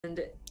And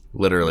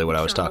Literally the what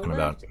I was picture on the talking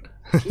about.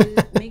 left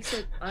it makes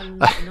it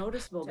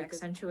unnoticeable to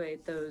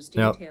accentuate those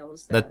Yep,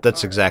 details that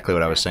that's our exactly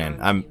what I was saying.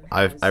 background team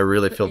I has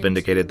really put feel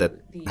vindicated that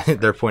into these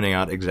they're pointing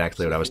directions. out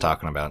exactly what I was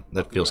talking about.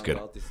 That feels good.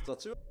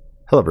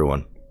 Hello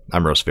everyone,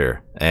 I'm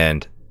Ffxiv,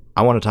 and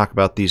I want to talk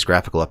about these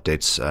graphical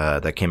updates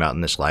that came out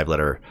in this live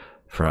letter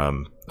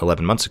from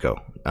 11 months ago.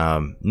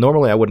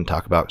 Normally I wouldn't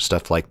talk about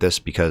stuff like this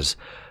because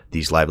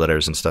these live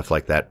letters and stuff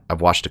like that,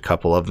 I've watched a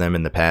couple of them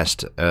in the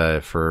past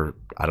for,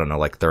 I don't know,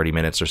 like 30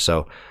 minutes or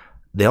so.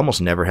 They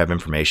almost never have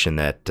information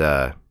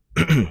that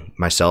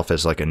myself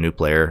as like a new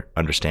player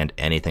understand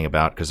anything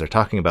about, because they're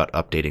talking about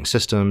updating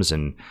systems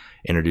and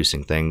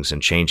introducing things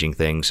and changing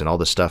things and all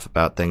this stuff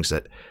about things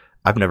that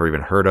I've never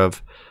even heard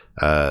of.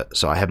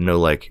 So I have no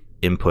like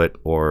input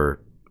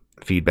or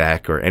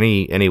feedback or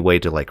any way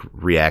to like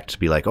react to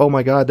be like, oh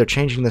my god, they're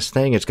changing this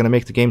thing, it's going to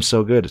make the game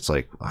so good. It's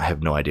like, I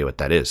have no idea what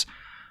that is.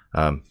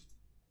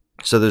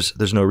 So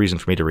there's no reason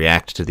for me to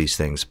react to these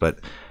things. But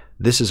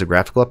this is a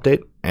graphical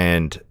update,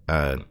 and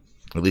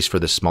at least for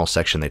this small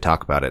section they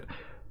talk about it.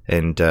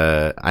 And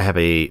I have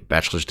a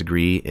bachelor's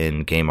degree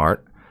in game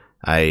art.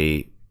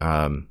 I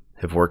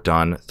have worked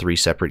on 3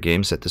 separate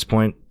games at this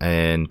point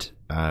and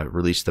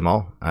released them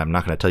all. I'm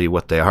not going to tell you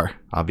what they are,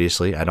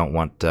 obviously. I don't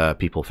want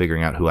people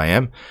figuring out who I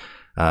am.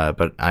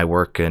 But I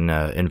work in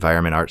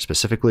environment art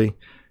specifically.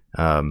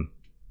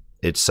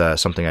 It's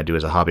something I do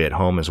as a hobby at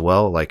home as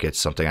well. Like, it's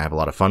something I have a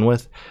lot of fun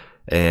with.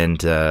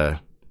 And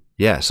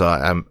yeah,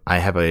 so I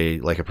have a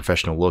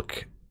professional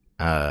look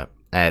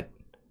at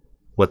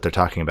what they're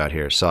talking about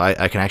here. So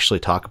I can actually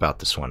talk about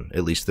this one,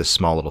 at least this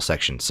small little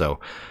section. So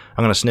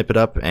I'm going to snip it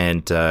up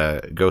and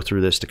go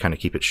through this to kind of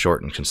keep it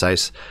short and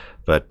concise.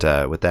 But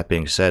with that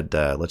being said,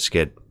 let's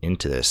get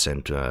into this,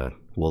 and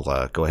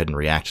we'll go ahead and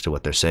react to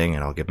what they're saying,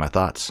 and I'll give my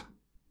thoughts.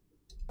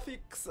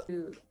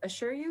 To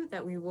assure you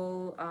that we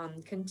will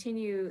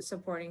continue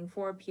supporting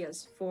for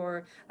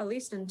PS4 at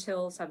least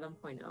until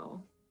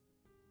 7.0.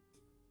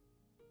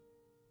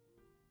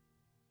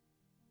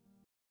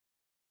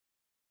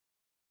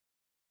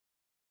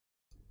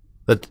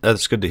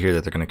 That's good to hear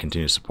that they're going to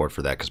continue support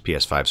for that, because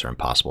PS5s are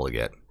impossible to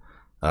get.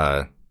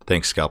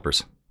 Thanks,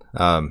 scalpers.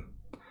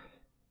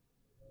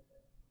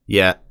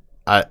 Yeah,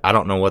 I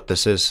don't know what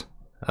this is.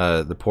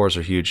 The pores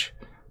are huge.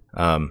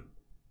 I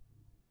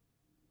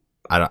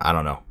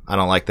don't know. I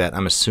don't like that.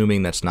 I'm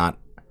assuming that's not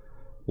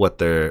what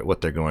they're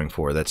going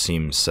for. That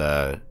seems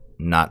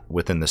not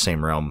within the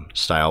same realm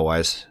style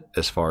wise,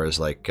 as far as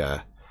like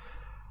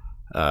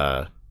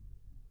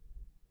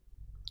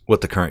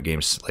what the current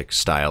game's like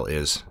style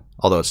is.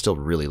 Although it's still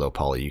really low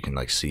poly, you can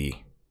like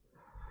see.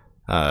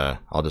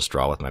 I'll just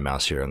draw with my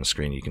mouse here on the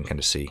screen. You can kind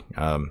of see.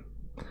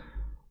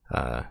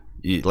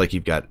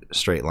 You've got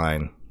straight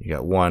line. You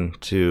got 1,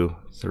 2,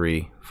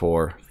 3,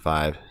 4,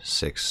 5,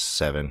 6,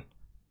 7,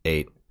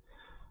 8.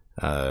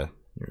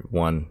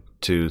 1,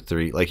 2,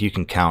 3. Like, you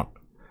can count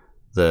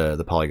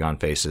the polygon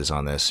faces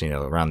on this. You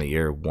know, around the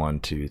ear. 1,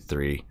 2,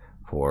 3,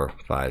 4,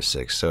 5,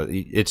 6. So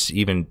it's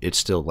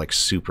still like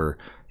super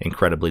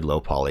incredibly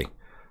low poly.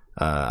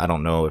 I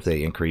don't know if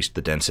they increased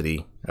the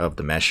density of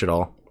the mesh at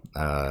all,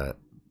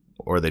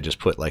 or they just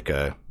put like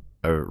a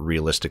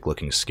realistic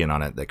looking skin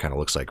on it that kind of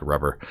looks like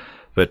rubber.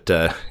 But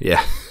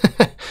yeah,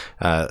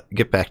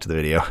 get back to the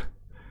video.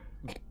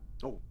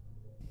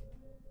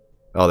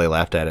 Oh, they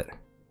laughed at it,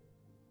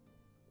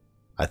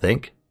 I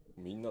think.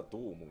 What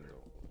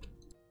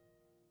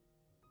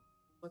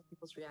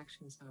people's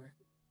reactions are.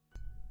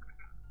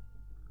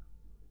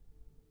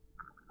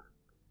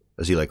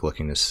 Is he like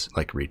looking to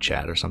like read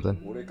chat or something?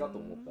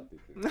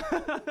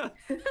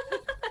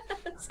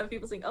 Some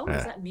people think, oh,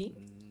 is that me?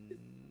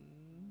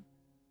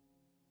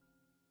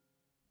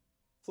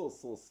 そう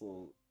そう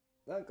そ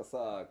う。なんか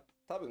さ、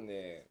多分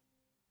ね、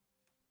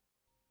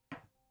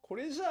こ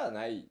れじゃ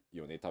ない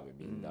よね、多分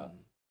みんな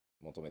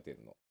求めて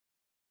るの。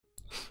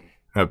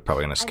I'm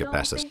probably gonna I skip don't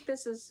past this. think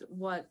this is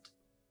what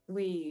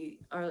we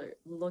are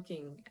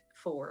looking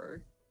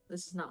for.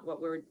 This is not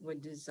what we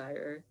would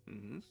desire.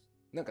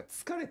 なんか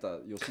疲れた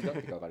吉田っ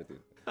て書かれて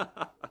る。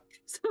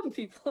Some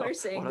people are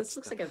saying this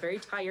looks like a very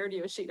tired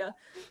Yoshida.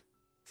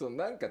 そう、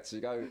なんか違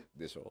う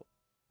でしょ。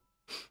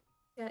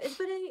Yeah,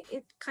 but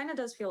it kind of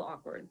does feel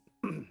awkward.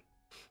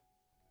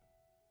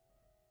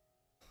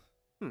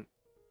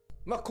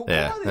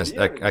 Yeah,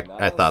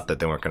 I thought that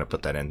they weren't going to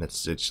put that in. It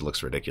just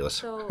looks ridiculous.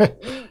 So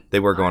they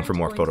were going for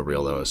more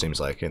photoreal, though, it seems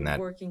like, in that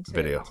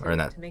video, or in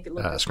that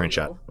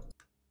screenshot.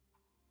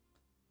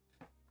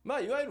 まあ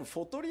いわゆる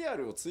フォトリア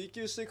ルを追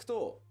求していく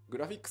とグ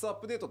ラフィックスアッ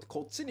プデートって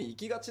こっちに行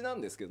きがちな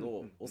んですけ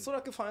ど、おそ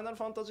らくファイナル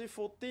ファンタジー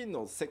14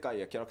の世界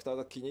やキャラクター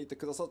が気に入って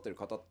くださってる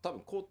方、多分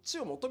こっち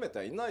を求めて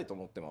はいないと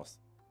思ってま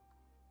す。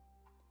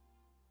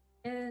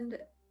And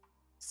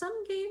some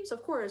games,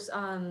 of course,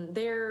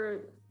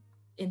 their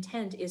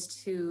intent is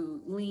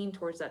to lean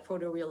towards that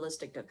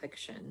photorealistic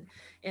depiction,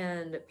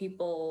 and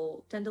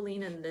people tend to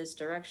lean in this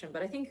direction.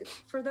 But I think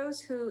for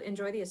those who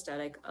enjoy the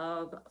aesthetic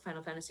of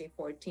Final Fantasy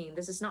XIV,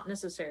 this is not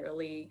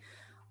necessarily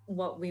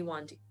what we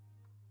want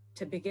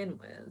to begin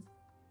with.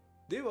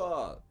 で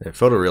は、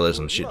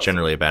Photorealism is 今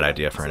generally a bad グラ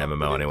idea フィック for ス an アップ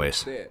デ MMO ートっ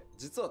anyways. て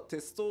実はテ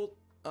スト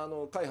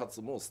開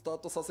発もスター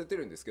トさせて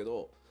るんですけ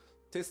ど、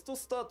テスト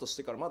スタートし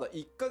てからまだ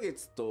1ヶ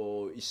月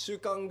と1週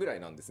間ぐらい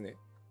なんですね。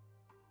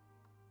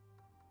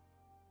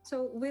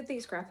So with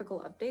these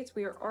graphical updates,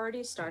 we are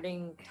already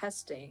starting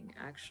testing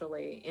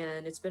actually,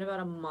 and it's been about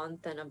a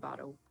month and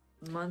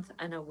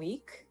a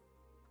week.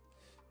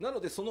 なの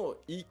でその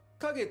1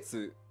ヶ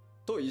月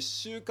と1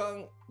週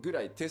間ぐ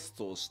らいテス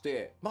トをし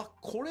て、まあ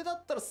これだ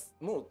ったら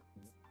もう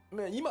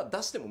今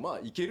出してもまあ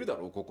いけるだ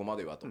ろうここま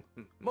ではと。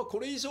まあこ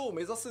れ以上を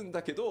目指すん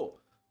だけど、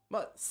ま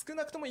あ少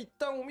なくとも一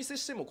旦お見せ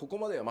してもここ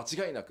までは間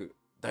違いなく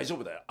大丈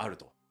夫だよある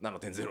と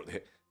 7.0 で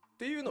っ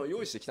ていうのを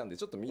用意してきたんで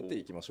ちょっと見て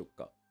いきましょう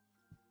か。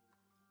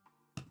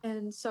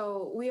And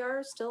so we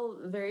are still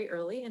very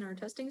early in our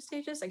testing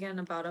stages, again,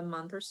 about a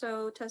month or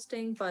so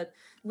testing, but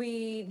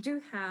we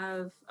do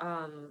have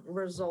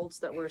results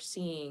that we're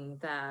seeing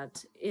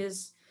that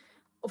is,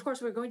 of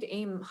course, we're going to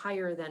aim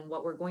higher than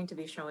what we're going to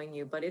be showing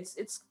you, but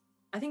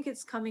I think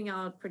it's coming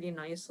out pretty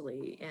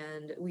nicely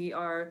and we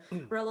are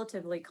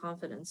relatively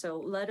confident. So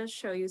let us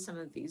show you some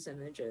of these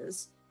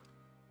images.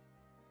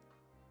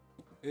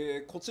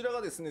 こちら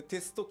がですね、テ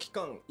スト期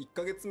間1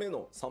ヶ月目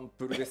のサン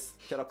プルです。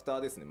キャラクタ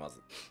ーですね、まず。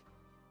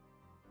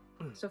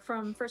So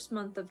from first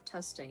month of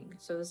testing,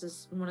 so this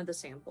is one of the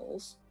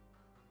samples.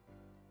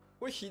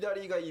 これ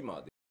左が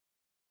今で。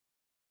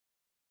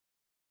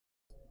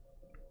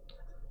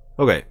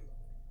Okay.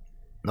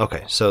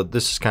 Okay, so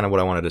this is kind of what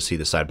I wanted to see,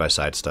 the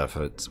side-by-side stuff.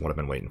 It's what I've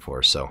been waiting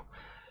for. So,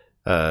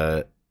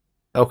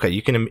 okay,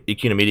 you can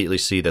immediately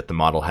see that the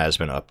model has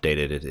been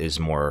updated. It is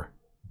more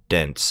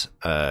dense,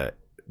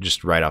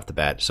 just right off the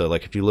bat. So,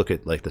 like, if you look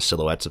at like the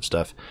silhouettes of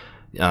stuff,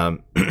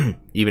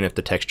 even if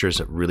the texture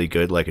is really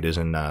good, like it is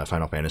in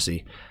Final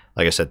Fantasy,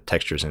 like I said,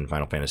 textures in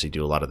Final Fantasy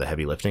do a lot of the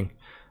heavy lifting.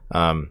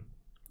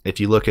 If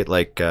you look at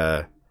like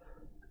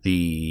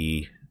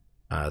the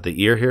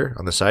ear here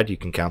on the side, you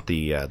can count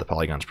the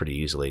polygons pretty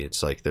easily.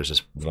 It's like there's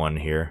this one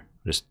here,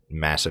 just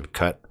massive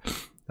cut.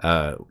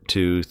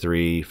 2,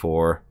 3,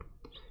 4.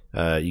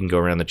 You can go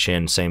around the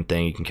chin, same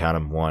thing. You can count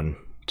them 1,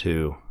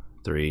 2,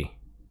 3.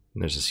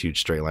 And there's this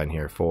huge straight line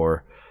here,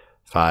 4,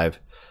 5.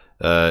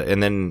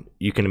 And then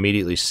you can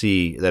immediately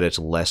see that it's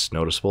less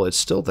noticeable. It's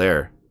still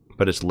there,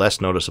 but it's less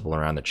noticeable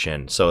around the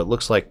chin. So it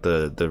looks like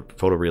the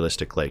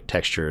photorealistic like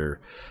texture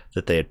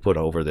that they had put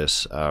over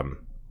this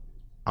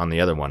on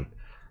the other one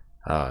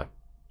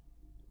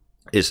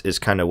is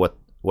kind of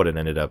what it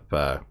ended up.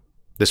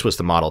 This was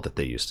the model that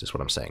they used, is what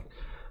I'm saying.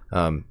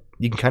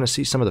 You can kind of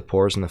see some of the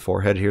pores in the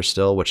forehead here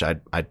still, which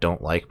I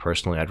don't like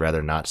personally. I'd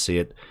rather not see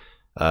it.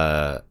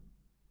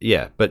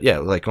 Yeah, but yeah,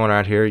 like going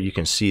around here, you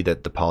can see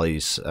that the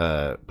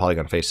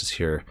polygon faces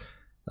here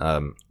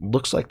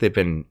looks like they've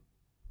been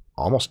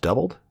almost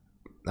doubled,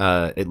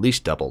 at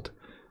least doubled,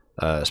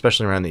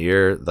 especially around the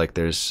ear. Like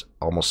there's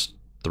almost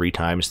 3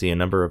 times the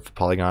number of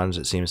polygons,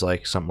 it seems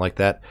like, something like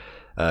that,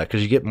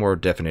 because you get more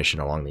definition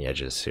along the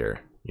edges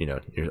here. You know,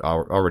 you're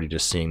already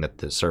just seeing that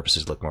the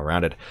surfaces look more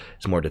rounded.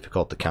 It's more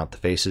difficult to count the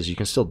faces. You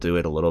can still do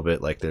it a little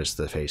bit, like there's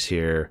the face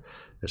here,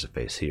 there's a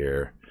face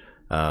here.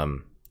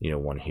 You know,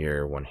 one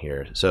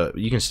here, so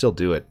you can still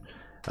do it,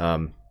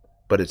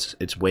 but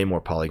it's way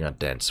more polygon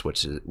dense,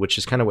 which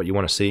is kind of what you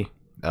want to see,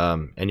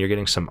 and you're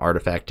getting some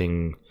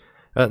artifacting,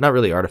 not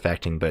really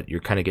artifacting, but you're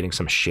kind of getting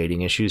some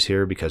shading issues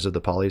here because of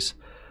the polys,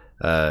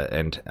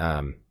 and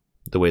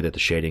the way that the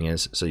shading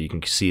is. So you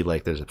can see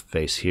like there's a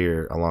face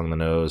here along the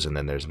nose, and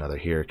then there's another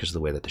here because of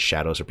the way that the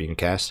shadows are being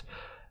cast.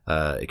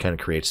 It kind of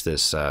creates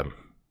this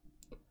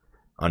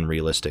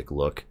unrealistic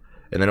look,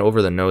 and then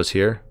over the nose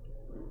here.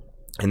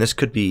 And this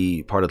could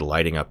be part of the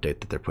lighting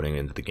update that they're putting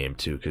into the game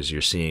too, because you're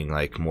seeing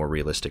like more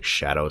realistic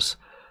shadows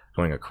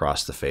going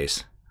across the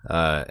face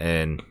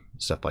and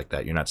stuff like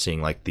that. You're not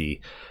seeing like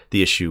the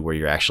issue where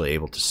you're actually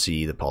able to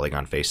see the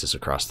polygon faces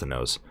across the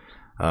nose.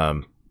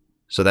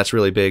 So that's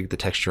really big. The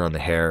texture on the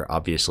hair,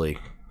 obviously,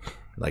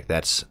 like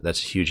that's a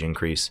huge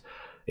increase.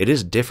 It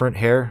is different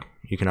hair.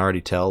 You can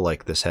already tell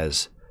like this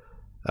has,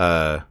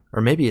 or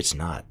maybe it's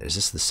not. Is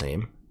this the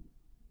same?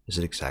 Is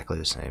it exactly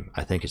the same?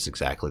 I think it's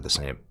exactly the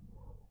same.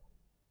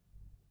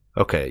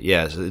 Okay,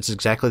 yeah, so it's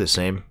exactly the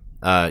same.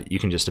 You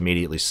can just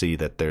immediately see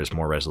that there's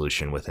more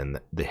resolution within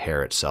the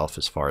hair itself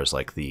as far as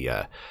like the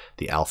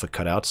alpha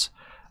cutouts.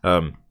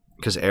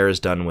 Because air is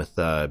done with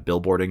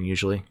billboarding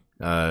usually.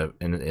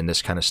 In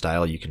this kind of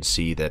style, you can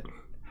see that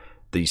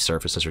these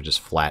surfaces are just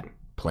flat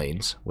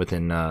planes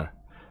within the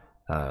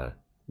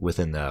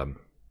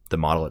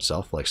model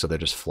itself. Like, so they're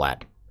just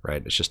flat,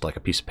 right? It's just like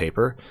a piece of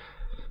paper.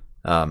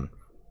 And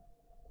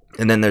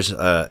then there's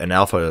an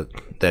alpha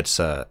that's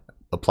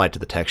applied to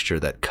the texture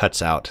that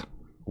cuts out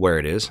where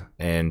it is,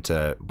 and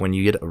when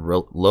you get a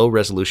low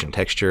resolution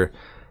texture,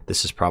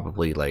 this is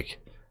probably like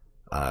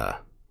I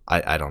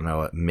don't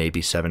know,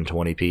 maybe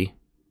 720p.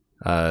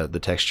 The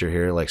texture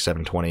here, like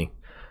 720.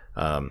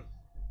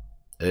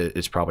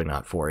 It's probably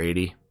not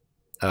 480,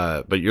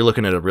 but you're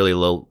looking at a really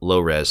low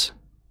res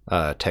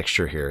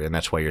texture here, and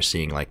that's why you're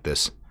seeing like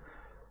this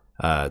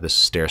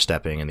stair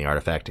stepping and the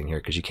artifacting here,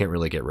 because you can't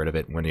really get rid of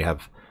it when you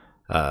have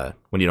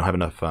when you don't have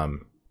enough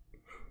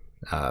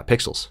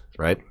pixels,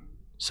 right?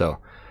 So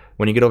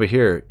when you get over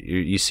here,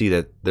 you see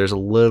that there's a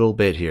little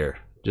bit here,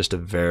 just a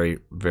very,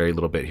 very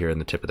little bit here in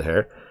the tip of the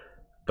hair.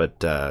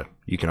 But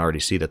you can already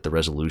see that the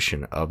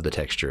resolution of the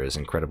texture is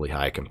incredibly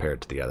high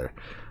compared to the other.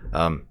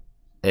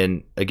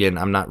 And again,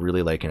 I'm not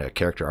really like a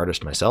character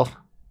artist myself,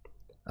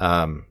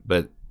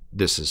 but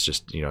this is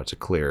just, it's a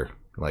clear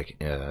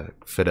like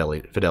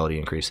fidelity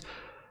increase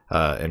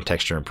and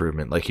texture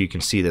improvement. Like you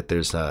can see that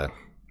there's a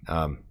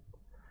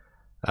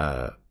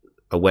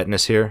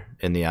wetness here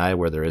in the eye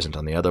where there isn't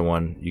on the other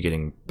one. You're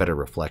getting better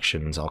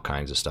reflections, all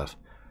kinds of stuff.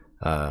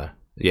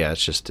 Yeah,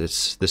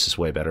 this is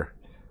way better.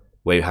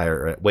 Way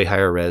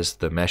higher res.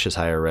 The mesh is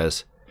higher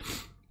res.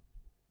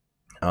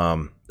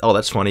 Oh,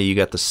 that's funny. You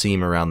got the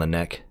seam around the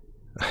neck.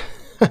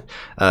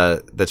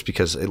 That's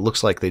because it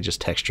looks like they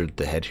just textured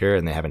the head here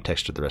and they haven't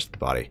textured the rest of the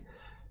body.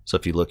 So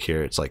if you look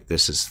here, it's like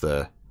this is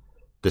the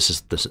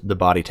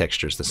body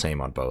texture is the same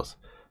on both.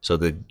 So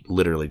they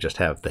literally just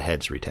have the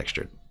heads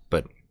retextured.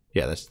 But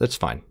yeah, that's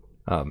fine.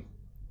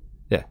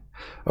 Yeah.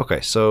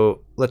 Okay,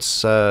 so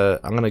let's.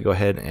 I'm gonna go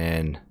ahead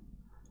and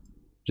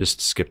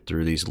just skip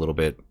through these a little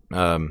bit.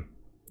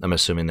 I'm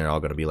assuming they're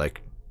all going to be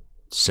like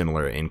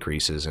similar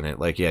increases in it.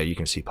 Like, yeah, you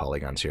can see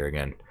polygons here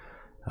again.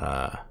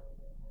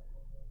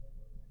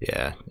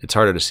 Yeah, it's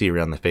harder to see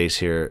around the face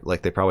here.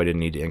 Like, they probably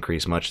didn't need to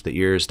increase much. The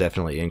ears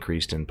definitely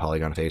increased in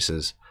polygon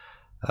faces.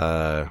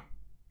 There's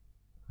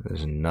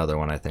another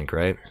one, I think,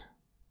 right?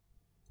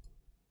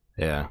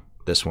 Yeah,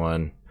 this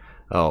one.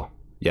 Oh,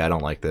 yeah, I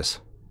don't like this.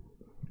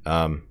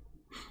 I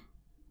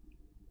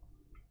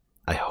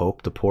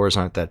hope the pores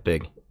aren't that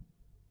big.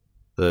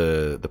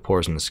 The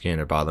pores in the skin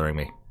are bothering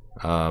me.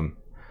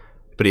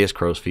 But he has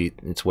crow's feet.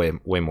 It's way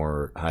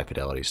more high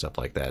fidelity stuff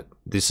like that.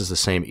 This is the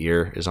same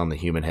ear as on the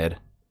human head,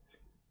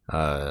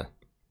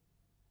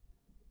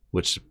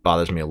 which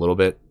bothers me a little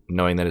bit.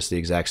 Knowing that it's the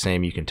exact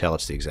same, you can tell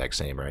it's the exact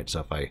same, right?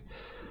 So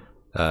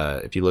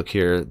if you look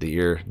here, the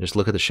ear, just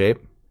look at the shape.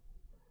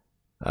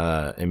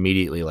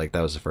 Immediately, like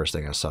that was the first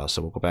thing I saw.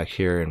 So we'll go back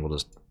here and we'll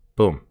just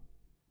boom,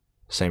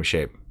 same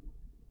shape.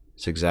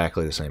 It's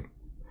exactly the same.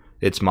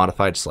 It's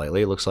modified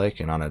slightly, it looks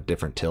like, and on a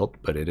different tilt,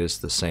 but it is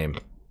the same.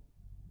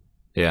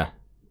 Yeah.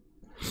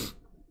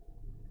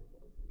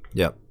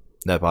 Yep.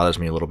 That bothers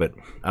me a little bit.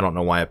 I don't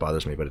know why it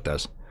bothers me, but it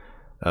does.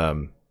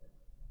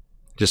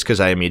 Just because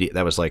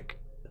that was like,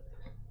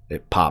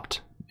 it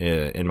popped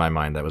in my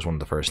mind. That was one of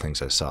the first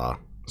things I saw.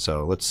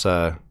 So let's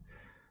go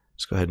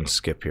ahead and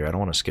skip here. I don't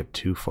want to skip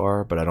too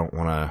far, but I don't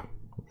want to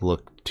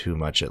look too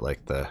much at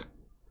like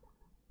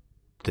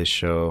this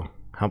show.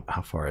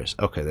 How far is?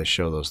 Okay, they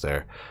show those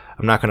there.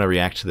 I'm not going to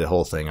react to the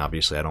whole thing.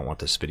 Obviously, I don't want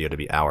this video to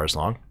be hours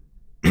long.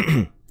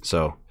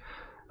 So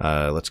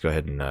let's go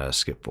ahead and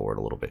skip forward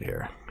a little bit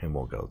here, and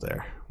we'll go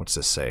there. What's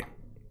this say?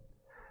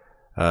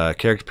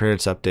 Character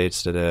appearance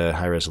updates to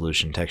high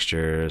resolution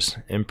textures,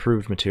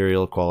 improved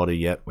material quality.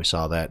 Yep, we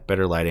saw that.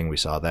 Better lighting. We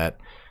saw that.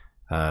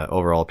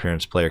 Overall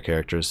appearance, player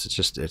characters.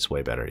 It's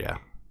way better. Yeah.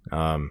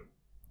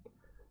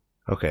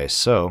 Okay,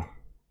 so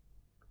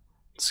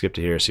let's skip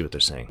to here. See what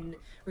they're saying.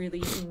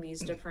 Releasing these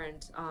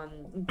different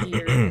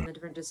gear and the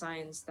different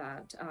designs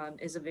that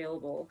is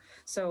available.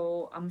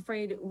 So I'm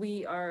afraid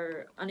we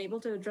are unable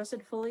to address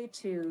it fully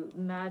to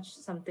match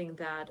something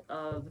that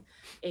of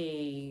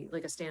a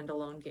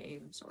standalone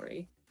game.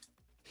 Sorry.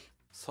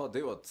 さあ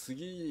では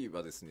次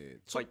はですね、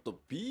ちょっと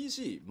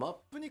BG、マッ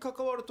プに関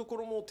わるとこ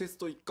ろもテス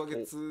ト1ヶ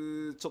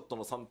月ちょっと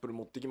のサンプル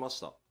持ってきまし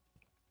た。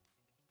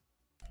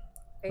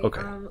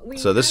Okay,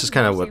 so this is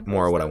kind of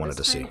what I wanted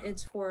to see.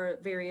 It's for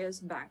various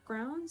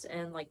backgrounds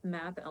and like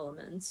map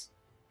elements.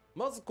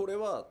 まずこれ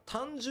は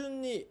単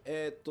純に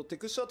テ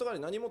クスチャーとかに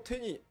何も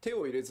手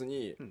を入れず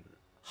に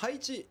配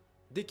置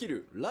でき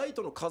るライ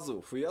トの数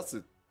を増やす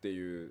って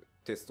いう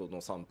テスト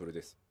のサンプル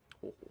です。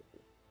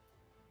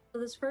So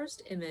this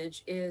first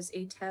image is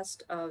a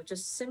test of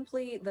just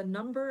simply the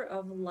number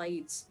of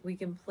lights we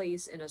can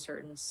place in a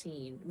certain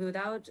scene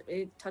without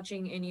it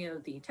touching any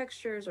of the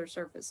textures or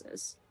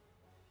surfaces.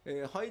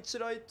 配置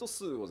ライト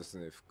数をです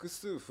ね、複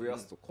数増や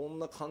すとこん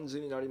な感じ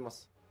になりま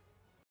す。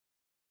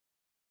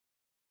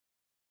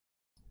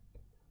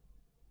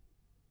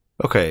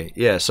Okay,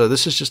 yeah, so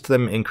this is just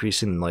them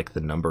increasing like the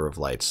number of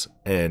lights,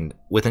 and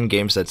within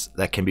games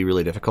that can be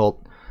really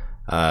difficult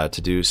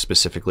to do.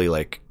 Specifically,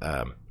 like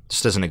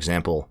just as an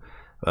example,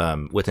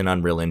 within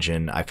Unreal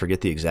Engine, I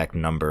forget the exact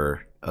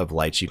number of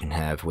lights you can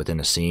have within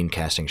a scene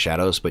casting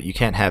shadows, but you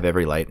can't have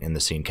every light in the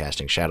scene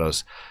casting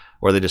shadows,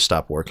 or they just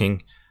stop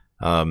working.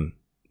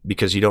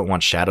 Because you don't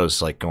want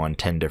shadows like going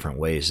 10 different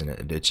ways, and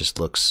it just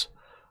looks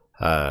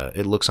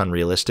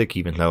unrealistic,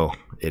 even though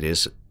it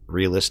is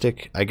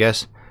realistic, I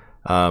guess.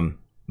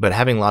 But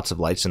having lots of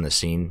lights in the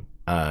scene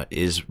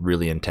is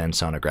really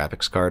intense on a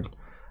graphics card.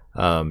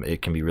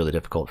 It can be really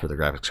difficult for the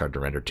graphics card to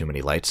render too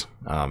many lights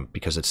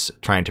because it's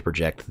trying to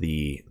project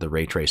the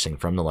ray tracing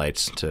from the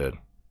lights to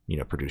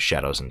produce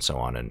shadows and so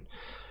on,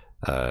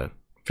 and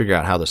figure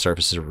out how the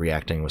surfaces are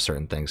reacting with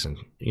certain things, and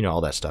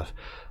all that stuff.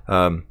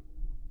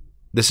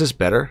 This is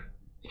better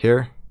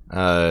here.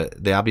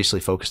 They obviously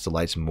focus the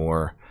lights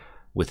more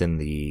within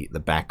the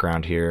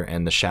background here,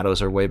 and the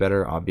shadows are way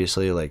better.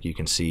 Obviously, like you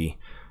can see,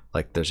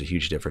 like there's a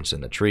huge difference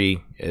in the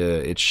tree.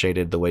 It's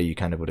shaded the way you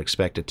kind of would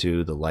expect it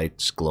to. The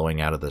lights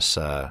glowing out of this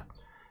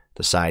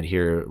the side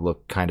here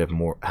look kind of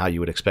more how you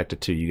would expect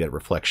it to. You get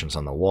reflections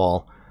on the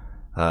wall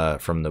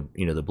from the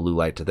the blue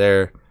light to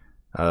there.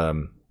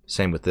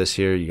 Same with this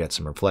here. You got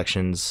some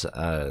reflections.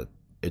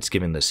 It's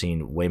giving the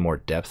scene way more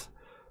depth.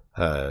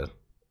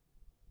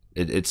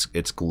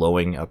 It's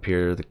glowing up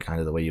here, the kind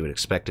of the way you would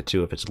expect it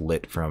to if it's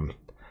lit from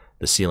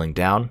the ceiling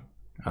down.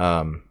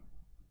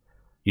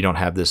 You don't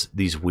have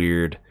these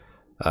weird,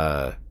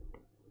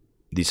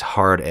 these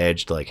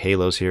hard-edged like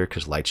halos here,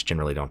 because lights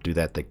generally don't do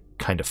that. They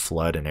kind of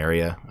flood an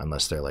area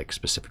unless they're like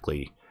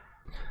specifically.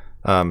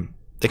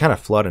 They kind of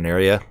flood an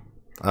area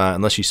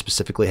unless you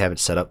specifically have it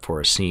set up for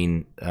a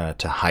scene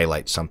to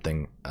highlight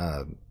something.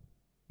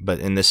 But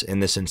in this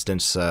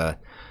instance,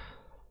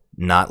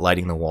 not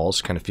lighting the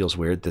walls kind of feels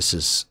weird. This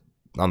is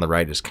on the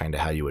right is kind of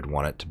how you would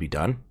want it to be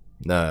done.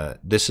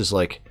 This is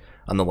like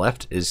on the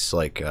left is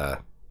like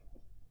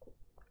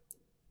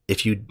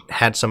if you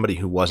had somebody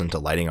who wasn't a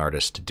lighting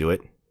artist to do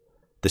it,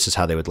 this is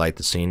how they would light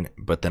the scene.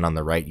 But then on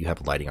the right, you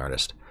have a lighting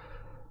artist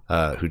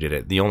who did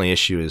it. The only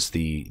issue is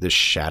the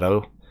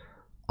shadow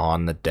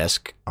on the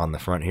desk on the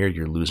front here.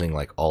 You're losing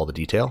like all the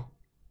detail.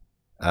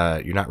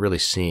 You're not really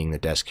seeing the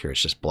desk here.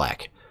 It's just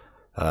black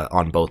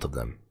on both of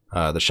them.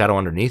 The shadow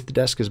underneath the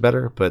desk is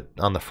better, but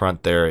on the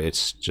front there,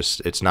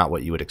 it's not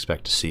what you would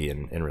expect to see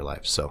in real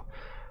life. So,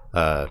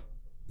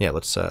 yeah,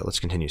 let's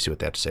continue to see what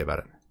they have to say about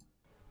it.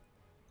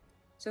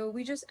 So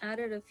we just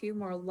added a few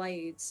more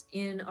lights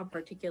in a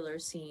particular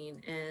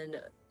scene,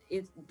 and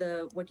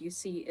what you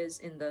see is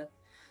in the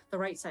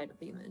right side of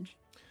the image.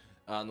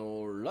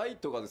 ライ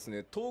トがです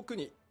ね、遠く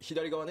に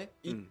左側ね、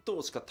1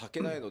灯しか焚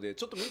けないので、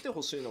ちょっと見て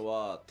ほしいの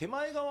は手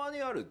前側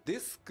にあるデ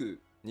ス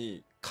ク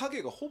に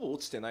影がほぼ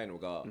落ちてないの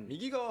が、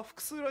右側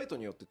複数ライト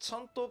によってちゃ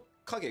んと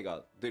影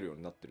が出るよう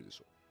になってるで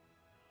しょ。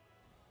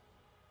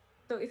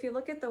So if you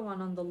look at the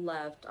one on the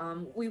left,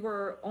 we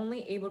were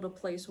only able to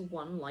place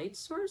one light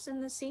source in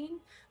the scene,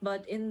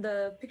 but in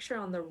the picture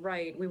on the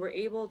right, we were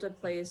able to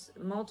place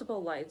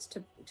multiple lights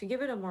to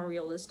give it a more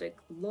realistic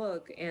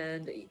look.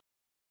 And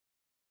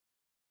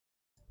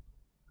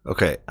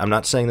okay, I'm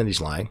not saying that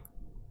he's lying,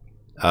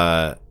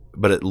 but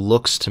it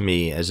looks to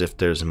me as if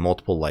there's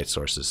multiple light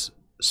sources,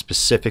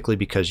 specifically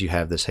because you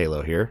have this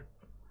halo here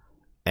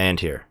and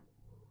here,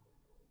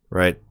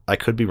 right? I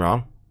could be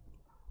wrong.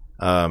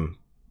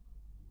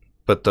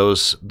 But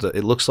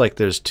it looks like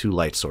there's two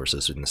light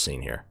sources in the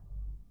scene here,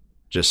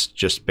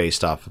 just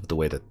based off of the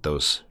way that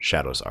those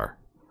shadows are.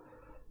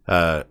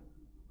 And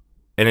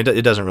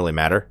it doesn't really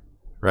matter,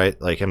 right?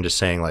 Like I'm just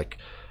saying, like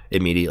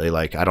immediately,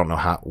 like I don't know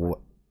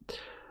how,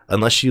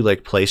 unless you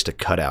like placed a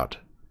cutout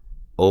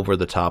over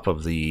the top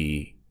of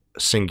the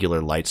singular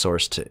light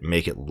source to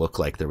make it look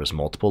like there was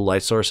multiple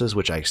light sources,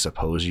 which I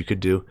suppose you could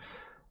do.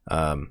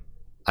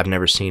 I've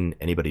never seen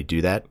anybody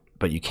do that,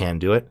 but you can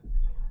do it.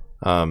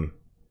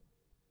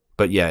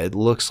 But yeah, it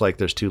looks like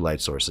there's two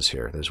light sources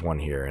here. There's one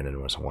here and then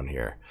there's one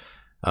here.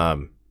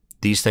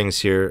 These things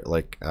here,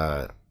 like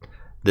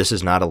this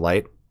is not a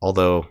light,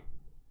 although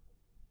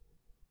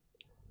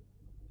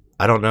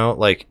I don't know,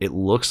 like it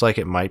looks like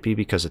it might be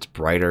because it's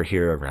brighter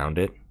here around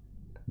it.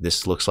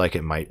 This looks like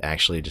it might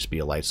actually just be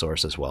a light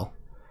source as well.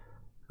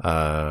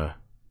 I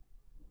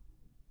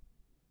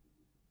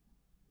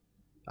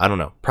don't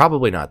know.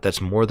 Probably not. That's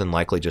more than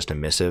likely just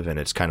emissive, and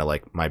it's kind of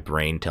like my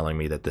brain telling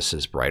me that this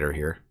is brighter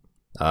here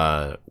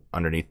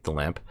underneath the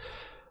lamp.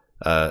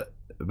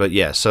 But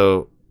yeah,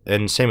 so,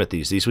 and same with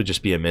these. These would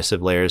just be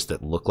emissive layers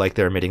that look like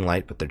they're emitting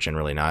light, but they're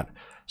generally not.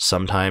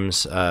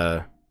 Sometimes,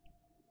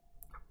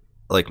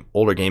 like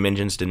older game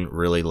engines didn't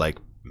really like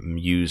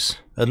use,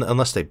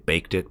 unless they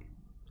baked it.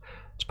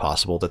 It's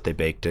possible that they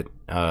baked it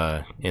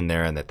in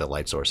there and that the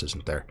light source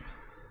isn't there.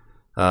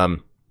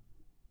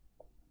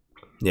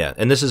 Yeah,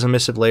 and this is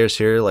emissive layers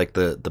here, like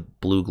the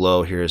blue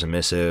glow here is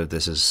emissive.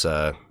 This is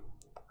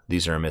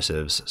these are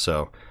emissives,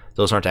 so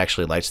those aren't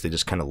actually lights, they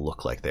just kind of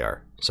look like they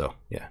are. So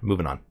yeah,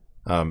 moving on.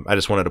 I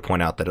just wanted to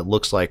point out that it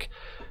looks like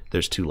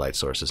there's two light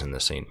sources in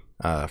this scene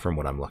from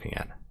what I'm looking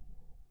at.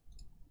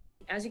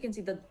 As you can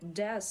see, the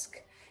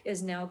desk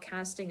is now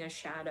casting a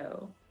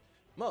shadow.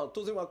 まあ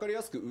当然分かり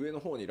やすく上の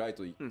方にライ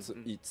ト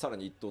さら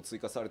に1灯追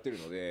加されてる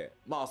ので、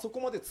まああそこ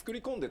まで作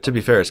り込んで To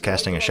be fair, it's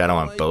casting a shadow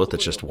on both.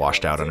 It's just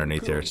washed out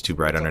underneath here. It's too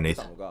bright underneath.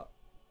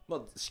 ま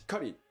あしっか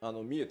り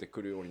見えて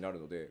くるようになる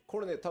ので、こ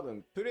れね多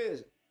分プレ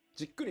イ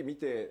じっくり見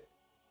て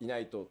いな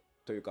いと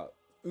というか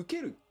受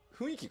ける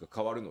雰囲気が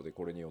変わるので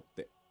これによっ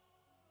て。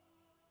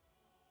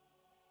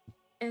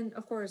And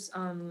of course,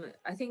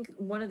 I think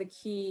one of the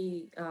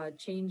key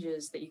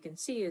changes that you can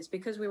see is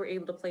because we were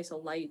able to place a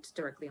light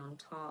directly on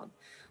top,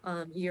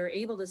 you're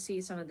able to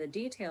see some of the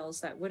details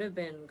that would have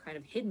been kind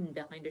of hidden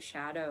behind a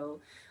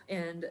shadow.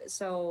 And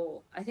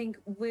so I think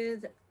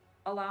with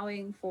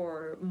allowing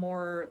for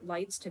more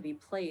lights to be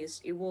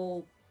placed, it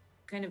will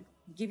kind of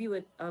give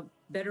you a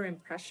better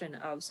impression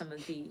of some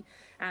of the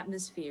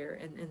atmosphere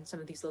in some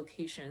of these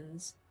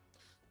locations.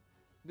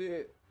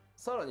 で、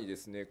さらにで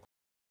すね、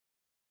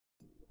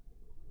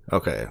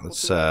 Okay,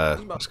 let's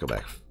go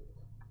back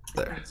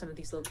there. In some of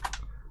these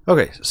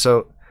Okay,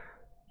 so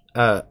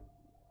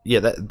yeah,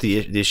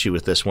 the issue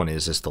with this one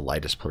is the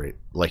light is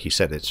like you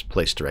said, it's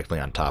placed directly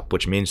on top,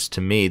 which means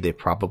to me they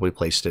probably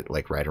placed it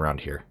like right around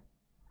here.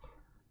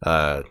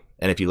 And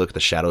if you look at the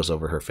shadows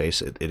over her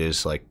face, it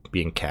is like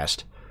being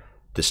cast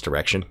this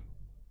direction,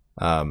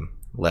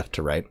 left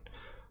to right.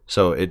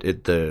 So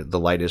the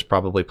light is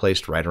probably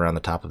placed right around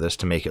the top of this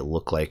to make it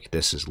look like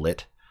this is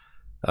lit.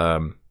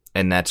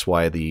 And that's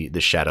why the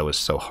shadow is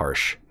so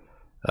harsh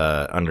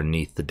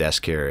underneath the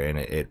desk here, and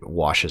it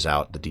washes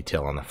out the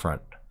detail on the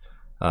front.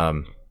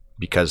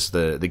 Because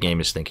the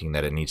game is thinking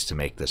that it needs to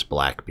make this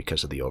black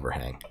because of the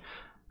overhang.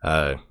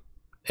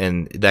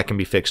 And that can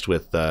be fixed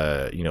with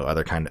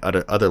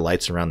other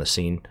lights around the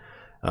scene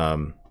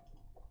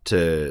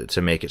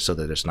to make it so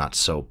that it's not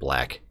so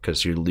black,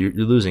 because you're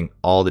losing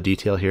all the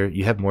detail here.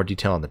 You have more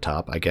detail on the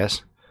top, I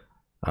guess,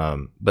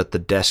 but the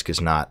desk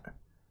is not.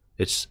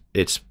 It's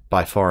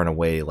by far and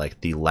away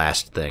like the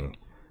last thing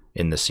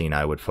in the scene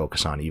I would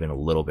focus on even a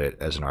little bit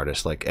as an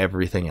artist. Like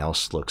everything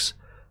else looks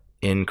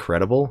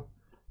incredible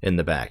in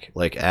the back,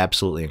 like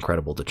absolutely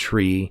incredible. The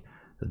tree,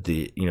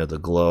 the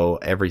glow,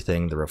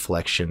 everything, the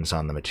reflections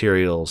on the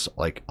materials,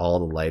 like all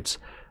the lights,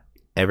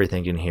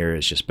 everything in here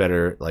is just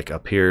better. Like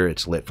up here,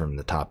 it's lit from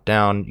the top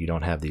down. You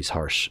don't have these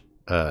harsh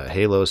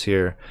halos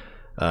here.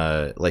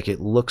 Like it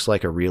looks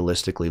like a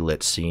realistically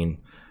lit scene.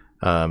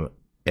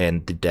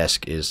 And the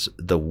desk is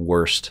the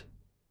worst,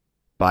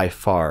 by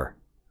far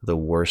the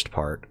worst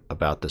part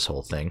about this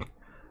whole thing.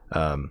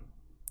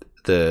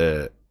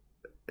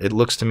 It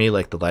looks to me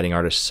like the lighting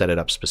artist set it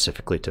up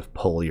specifically to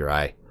pull your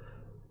eye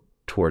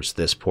towards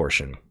this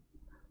portion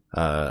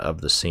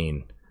of the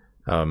scene,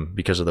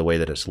 because of the way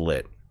that it's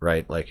lit,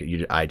 right? Like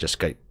your eye just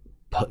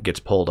gets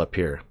pulled up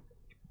here.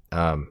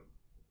 So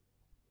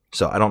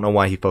I don't know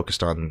why he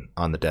focused on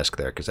the desk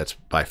there, because that's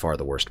by far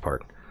the worst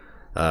part.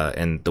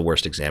 And the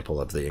worst example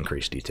of the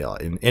increased detail,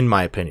 in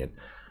my opinion.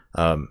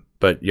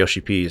 But Yoshi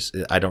P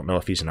I don't know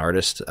if he's an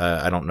artist.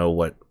 I don't know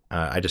what.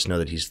 I just know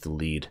that he's the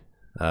lead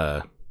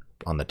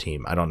on the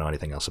team. I don't know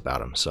anything else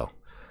about him. So,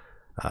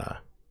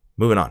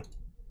 moving on.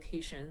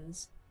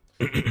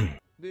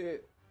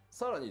 で、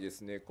さらにで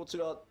すね、こち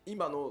ら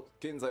今の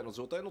現在の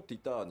状態のティ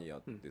ターニア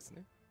です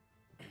ね。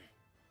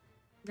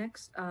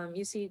Next,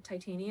 you see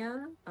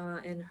Titania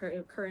in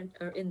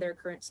their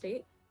current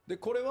state. で、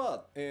これ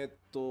はシ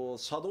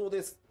ャドウ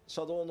です。シ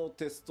ャドウの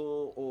テスト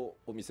を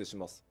お見せし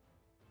ます。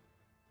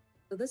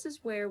So this is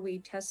where we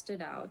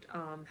tested out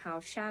how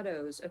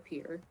shadows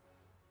appear.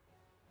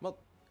 まあ、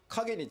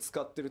影に使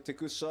ってるテ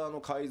クスチャーの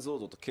解像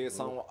度と計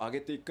算を上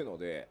げていくの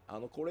で、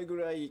これぐ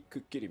らいく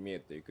っきり見え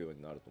ていくよう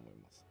になると思い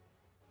ます。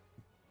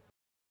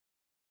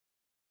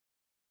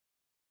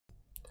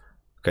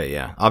Okay,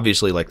 yeah.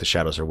 Obviously, like the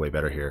shadows are way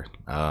better here.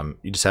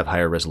 You just have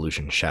higher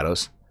resolution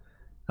shadows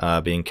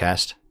being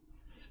cast,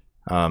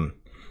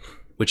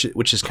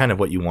 which is kind of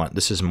what you want.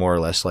 This is more or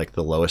less like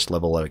the lowest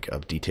level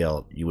of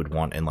detail you would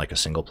want in like a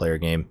single player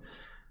game.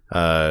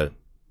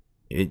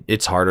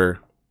 It's harder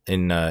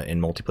in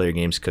multiplayer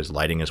games because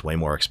lighting is way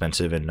more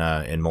expensive in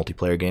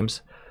multiplayer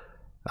games.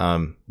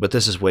 But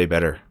this is way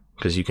better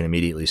because you can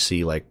immediately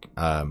see like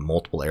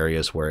multiple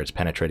areas where it's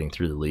penetrating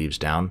through the leaves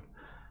down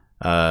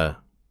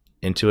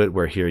into it,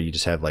 where here you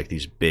just have like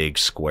these big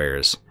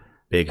squares,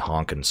 big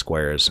honking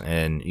squares,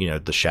 and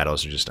the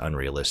shadows are just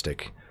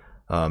unrealistic.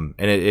 And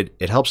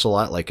it helps a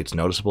lot, like it's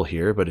noticeable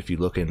here, but if you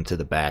look into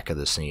the back of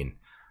the scene,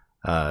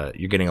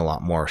 you're getting a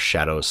lot more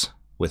shadows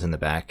within the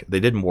back. They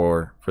did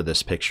more for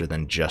this picture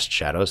than just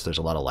shadows. There's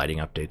a lot of lighting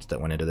updates that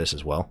went into this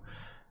as well.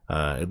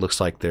 It looks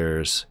like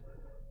there's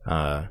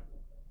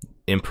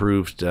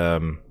improved,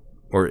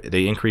 or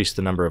they increased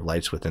the number of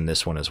lights within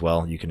this one as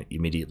well. You can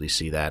immediately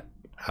see that.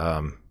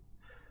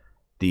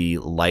 The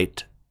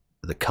light,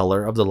 the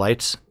color of the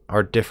lights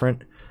are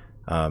different,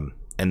 and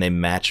they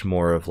match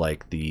more of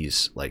like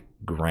these like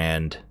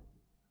grand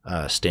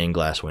stained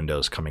glass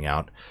windows coming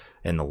out,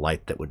 and the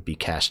light that would be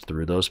cast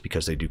through those,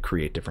 because they do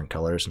create different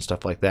colors and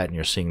stuff like that, and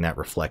you're seeing that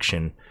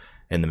reflection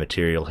in the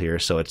material here.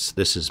 So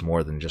this is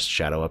more than just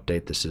shadow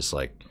update. This is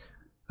like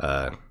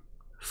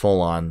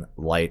full-on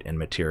light and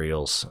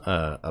materials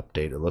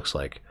update, it looks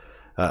like.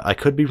 I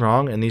could be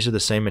wrong, and these are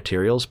the same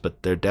materials,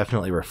 but they're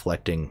definitely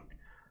reflecting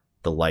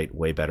the light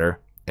way better,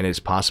 and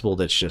it's possible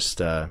that's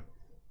just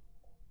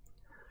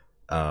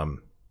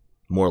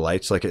more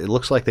lights. Like it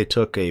looks like they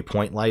took a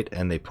point light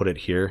and they put it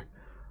here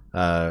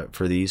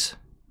for these,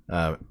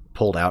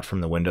 pulled out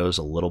from the windows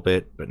a little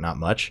bit, but not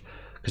much,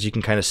 because you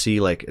can kind of see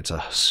like it's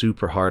a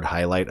super hard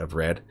highlight of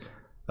red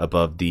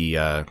above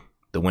the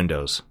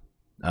windows.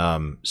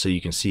 So you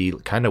can see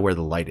kind of where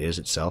the light is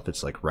itself.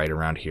 It's like right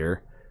around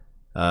here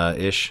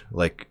ish,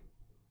 like,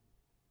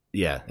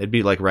 yeah, it'd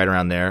be like right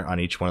around there on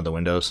each one of the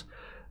windows.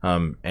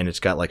 And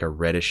it's got like a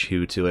reddish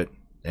hue to it,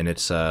 and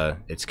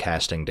it's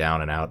casting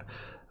down and out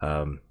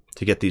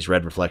to get these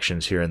red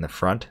reflections here in the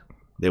front.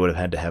 they would have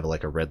had to have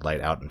like a red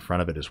light out in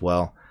front of it as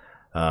well,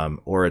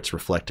 or it's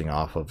reflecting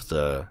off of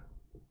the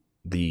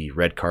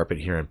red carpet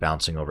here and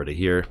bouncing over to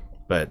here.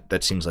 But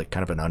that seems like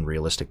kind of an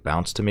unrealistic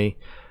bounce to me.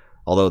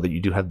 Although that you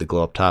do have the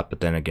glow up top,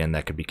 but then again,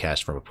 that could be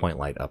cast from a point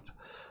light up.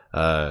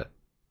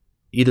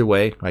 Either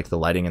way, like the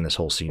lighting in this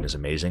whole scene is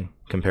amazing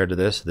compared to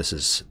this. This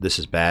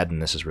is bad,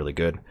 and this is really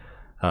good.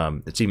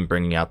 It's even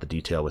bringing out the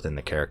detail within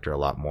the character a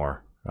lot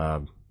more.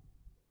 And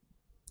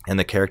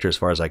the character, as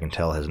far as I can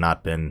tell, has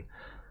not been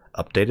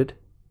updated.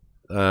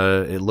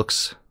 It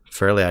looks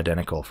fairly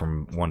identical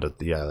from one to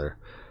the other,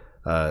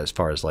 as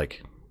far as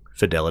like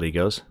fidelity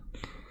goes.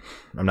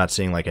 I'm not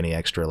seeing like any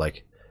extra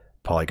like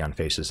polygon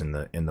faces in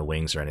the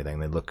wings or anything.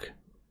 They look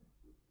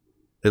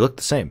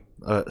the same.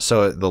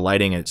 So the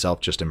lighting itself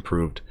just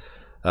improved.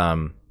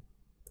 And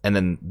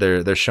then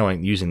they're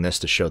using this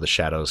to show the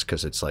shadows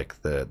because it's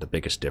like the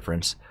biggest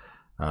difference,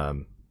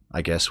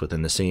 I guess,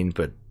 within the scene.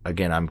 But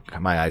again,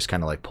 my eyes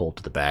kind of like pulled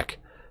to the back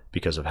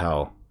because of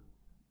how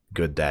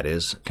good that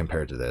is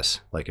compared to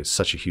this. Like, it's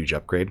such a huge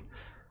upgrade.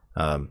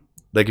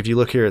 Like if you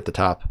look here at the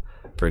top,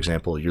 for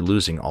example, you're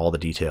losing all the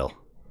detail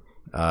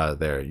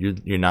there.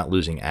 You're not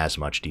losing as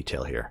much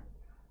detail here,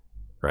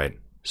 right?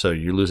 So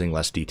you're losing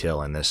less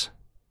detail in this.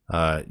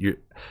 You're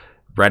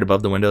right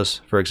above the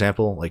windows, for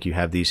example, like you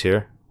have these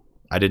here.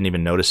 I didn't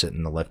even notice it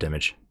in the left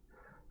image.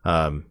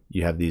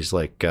 You have these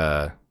like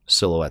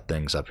silhouette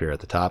things up here at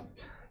the top.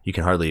 You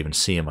can hardly even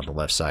see them on the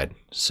left side.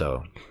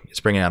 So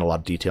it's bringing out a lot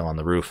of detail on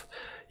the roof.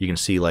 You can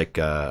see like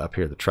up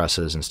here the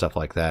trusses and stuff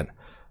like that,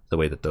 the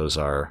way that those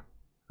are.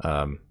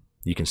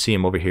 You can see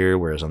them over here,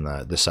 whereas on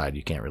this side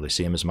you can't really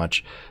see them as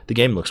much. The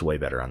game looks way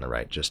better on the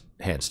right, just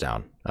hands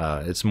down.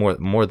 It's more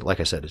like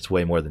I said, it's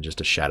way more than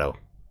just a shadow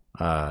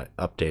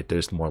update.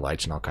 There's more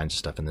lights and all kinds of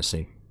stuff in this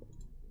scene.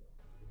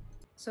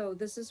 So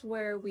this is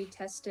where we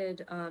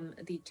tested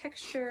the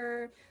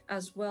texture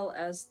as well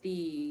as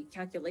the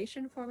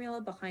calculation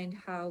formula behind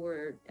how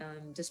we're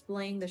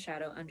displaying the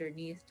shadow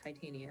underneath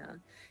Titania.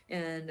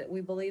 And we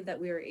believe that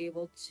we are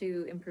able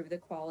to improve the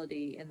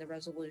quality and the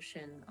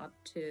resolution up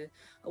to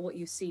what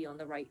you see on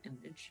the right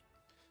image.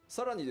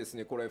 さらにです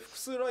ね、これ複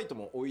数ライト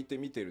も置いて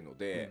みてるの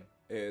で、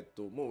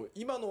もう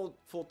今の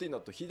14だ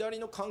と左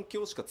の環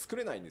境しか作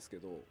れないんですけ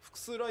ど、複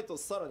数ライト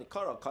さらに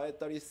カラー変え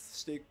たり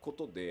していくこ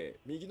とで、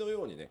右の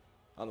ようにね、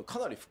か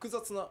なり複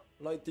雑な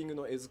ライティング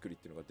の絵作りっ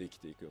ていうのができ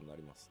ていくようにな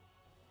ります。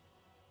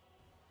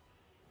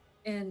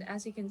And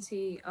as you can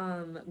see,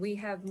 we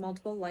have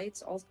multiple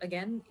lights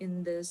again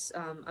in this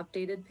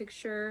updated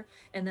picture,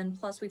 and then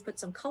plus we put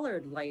some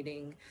colored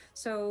lighting.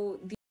 So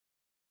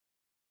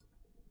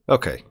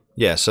Okay,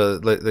 yeah, so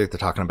they're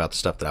talking about the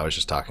stuff that I was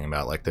just talking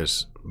about. Like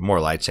there's more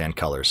lights and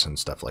colors and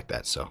stuff like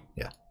that, so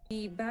yeah.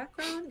 The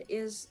background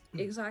is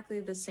exactly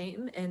the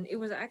same, and it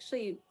was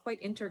actually quite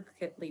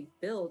intricately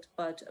built,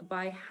 but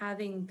by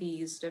having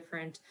these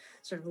different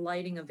sort of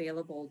lighting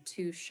available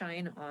to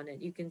shine on it,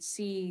 you can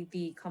see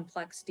the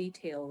complex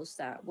details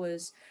that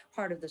was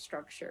part of the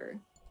structure.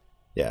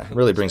 Yeah, it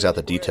really brings out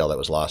the detail that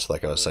was lost,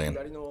 like I was saying.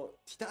 左の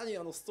ティタニ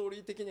アのストーリ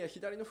ー的には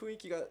左の雰囲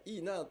気がい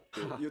いなっ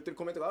て言ってる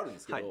コメントがあるんで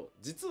すけど、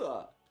実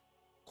は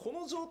こ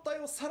の状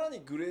態をさらに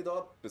グレードア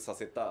ップさ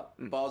せた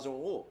バージョン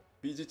を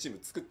BG チーム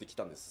作ってき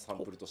たんです、サン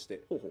プルとし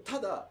て。た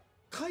だ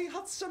開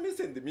発者目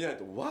線で見ない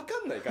と分か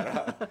んないか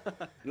ら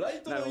ラ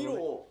イトの色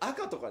を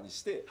赤とかに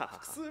して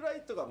複数ラ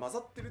イトが混ざ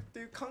ってるって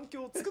いう環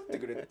境を作って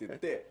くれって言っ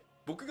て、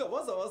僕が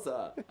わざわ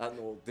ざ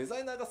デザ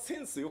イナーがセ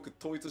ンスよく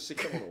統一して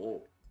きたもの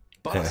を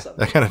Yeah,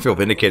 I kind of feel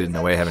vindicated in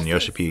a way having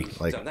Yoshi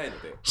like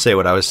say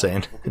what I was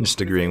saying and just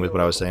agreeing with what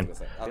I was saying.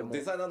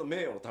 デザイナーの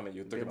名誉のために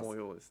言っときま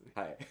す。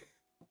はい。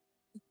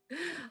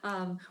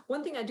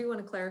One thing I do want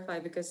to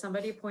clarify, because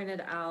somebody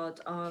pointed out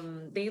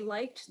they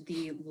liked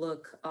the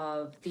look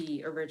of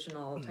the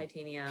original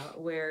Titania,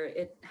 where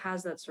it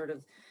has that sort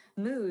of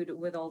mood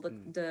with all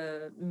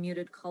the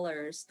muted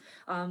colors.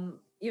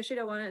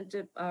 Yoshida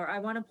I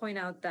want to point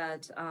out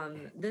that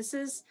this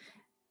is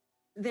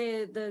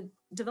the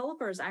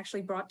developers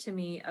actually brought to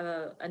me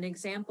an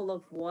example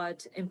of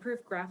what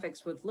improved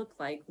graphics would look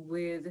like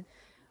with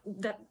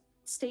that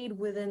stayed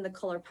within the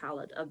color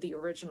palette of the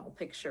original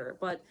picture,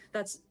 but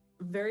that's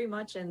very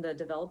much in the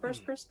developer's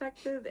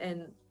perspective,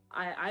 and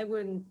I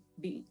wouldn't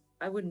be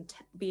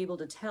able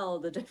to tell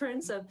the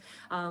difference of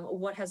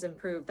what has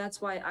improved.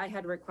 That's why I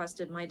had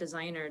requested my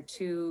designer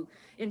to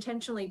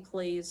intentionally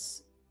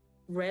place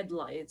red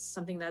lights,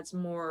 something that's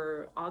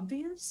more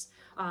obvious,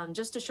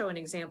 just to show an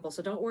example.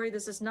 So don't worry,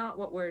 this is not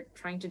what we're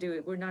trying to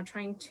do. We're not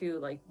trying to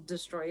like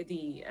destroy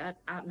the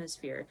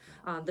atmosphere.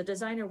 The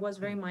designer was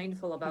very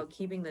mindful about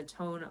keeping the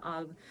tone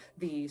of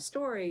the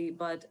story,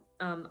 but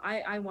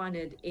I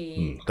wanted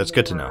a That's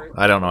good to know.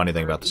 I don't know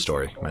anything about the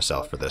story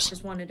myself for this.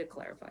 Just wanted to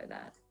clarify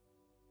that.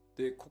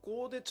 で、こ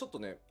こでちょっと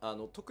ね、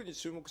特に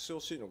注目して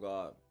ほしいの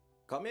が、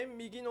画面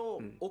右の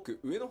奥、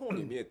上の方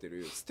に見えて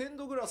るステン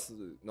ドグラス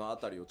のあ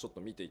たりをちょっ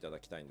と見ていただ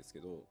きたいんですけ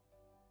ど。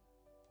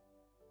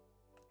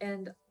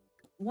And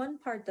one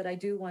part that I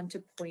do want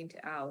to point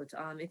out,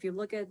 if you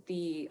look at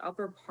the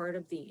upper part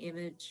of the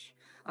image,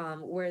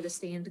 where the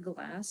stained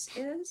glass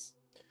is.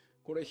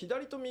 これ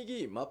左と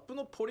右、マップ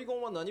のポリゴ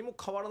ンは何も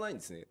変わらないん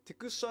ですね。テ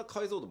クスチャー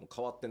解像度も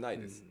変わってない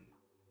です。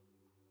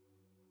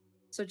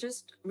So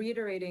just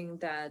reiterating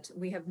that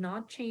we have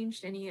not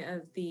changed any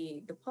of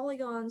the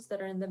polygons that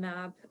are in the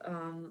map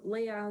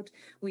layout.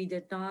 We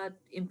did not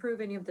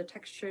improve any of the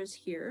textures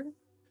here.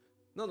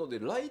 なので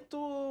ライ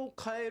トを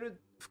変え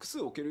る、複数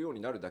置けるように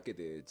なるだけ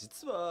で、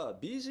実は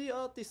BG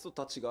アーティスト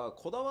たちが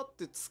こだわっ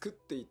て作っ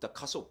ていた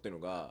箇所っていう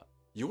のが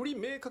より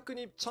明確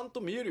にちゃん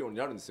と見えるように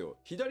なるんですよ。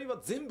左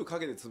は全部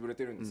影で潰れ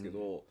てるんですけ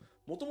ど、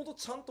もともと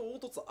ちゃんと凹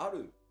凸あ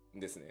るん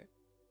ですね。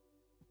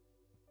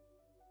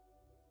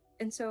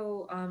And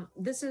so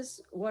this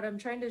is what I'm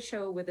trying to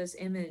show with this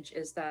image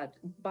is that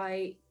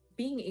by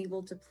being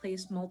able to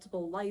place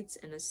multiple lights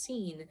in a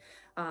scene,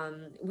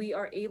 we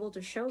are able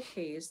to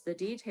showcase the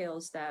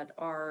details that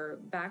our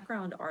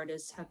background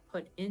artists have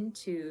put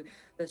into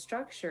the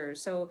structure.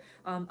 So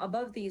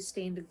above these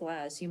stained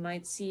glass, you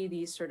might see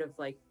these sort of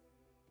like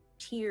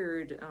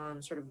tiered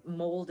sort of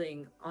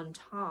molding on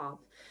top,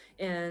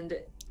 and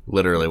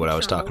literally what I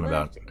was talking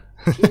about.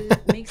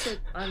 It makes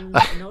it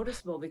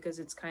unnoticeable because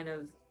it's kind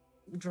of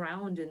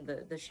drowned in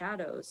the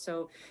shadows.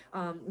 So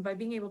by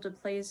being able to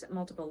place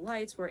multiple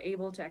lights, we're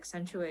able to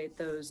accentuate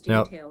those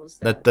details.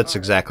 That's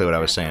exactly what I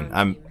was saying.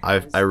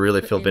 I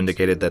really feel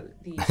vindicated that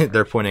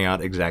they're pointing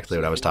out exactly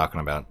what I was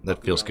talking about.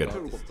 That feels good.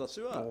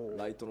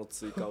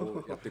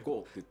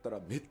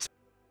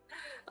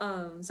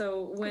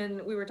 So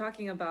when we were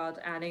talking about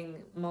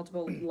adding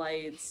multiple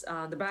lights,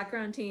 the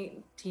background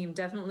team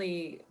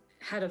definitely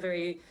had a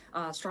very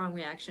strong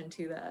reaction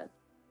to that.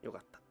 よか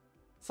った。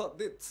さあ、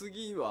で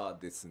次は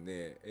です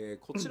ね、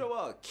こちら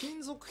は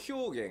金属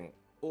表現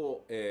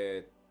を、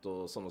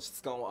その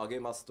質感を上げ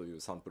ますという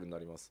サンプルにな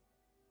ります。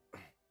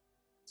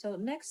So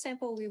next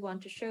sample we want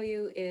to show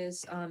you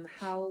is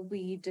how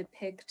we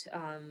depict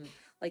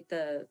like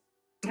the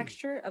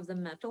texture of the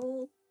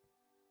metal.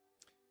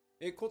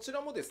 こち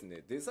らもです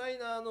ね、デザイ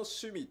ナーの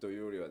趣味とい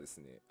うよりはです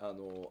ね、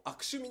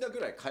悪趣味なぐ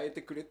らい変え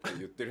てくれって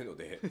言ってるの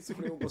で、そ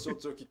れをご承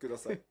知おきくだ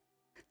さい。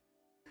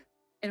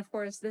And of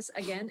course, this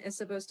again is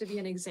supposed to be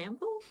an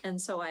example.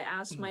 And so I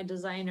asked my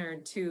designer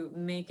to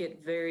make it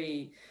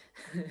very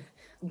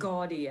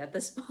gaudy at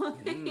this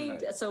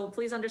point. So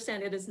please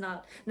understand it is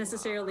not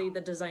necessarily the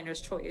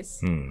designer's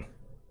choice.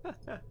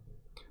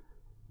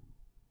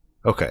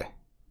 Okay.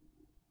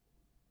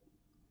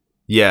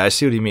 Yeah, I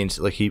see what he means.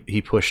 Like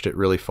he pushed it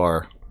really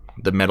far.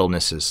 The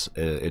metalness is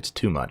it's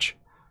too much.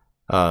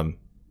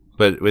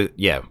 But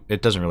yeah,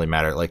 it doesn't really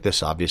matter. Like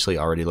this obviously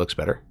already looks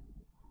better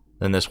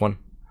than this one.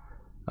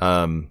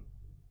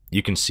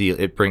 You can see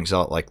it brings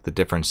out like the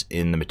difference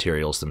in the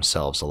materials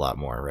themselves a lot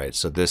more, right?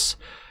 So this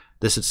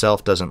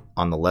itself doesn't,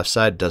 on the left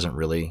side, doesn't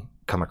really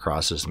come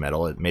across as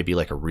metal. It may be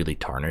like a really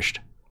tarnished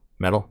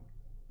metal.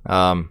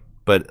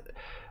 But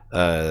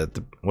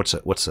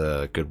what's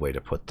a good way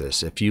to put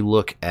this? If you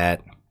look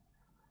at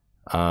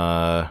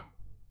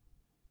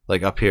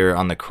like up here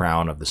on the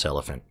crown of this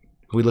elephant,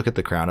 if we look at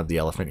the crown of the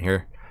elephant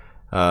here,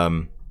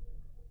 and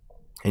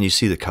you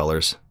see the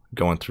colors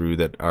going through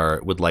that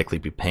would likely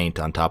be paint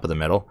on top of the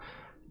metal.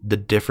 The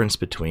difference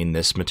between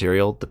this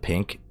material, the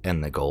pink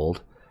and the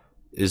gold,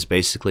 is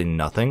basically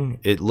nothing.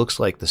 It looks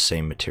like the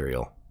same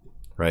material,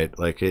 right?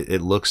 Like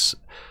it looks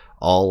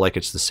all like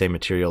it's the same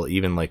material,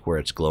 even like where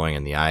it's glowing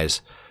in the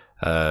eyes.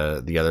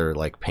 The other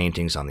like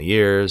paintings on the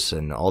ears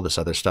and all this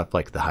other stuff,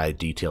 like the high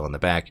detail in the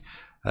back.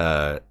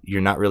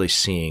 You're not really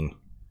seeing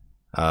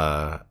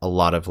a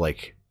lot of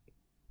like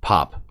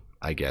pop,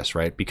 I guess,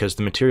 right? Because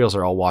the materials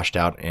are all washed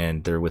out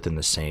and they're within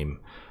the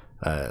same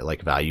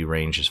like value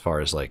range as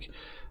far as like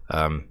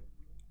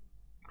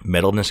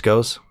metalness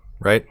goes,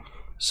 right?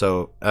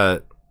 So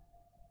and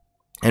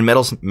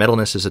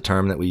metalness is a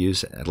term that we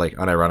use like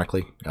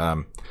unironically.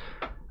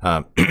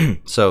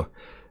 So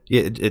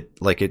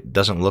it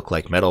doesn't look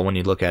like metal when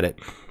you look at it,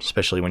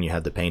 especially when you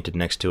have the painted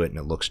next to it and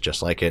it looks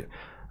just like it.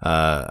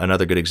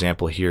 Another good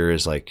example here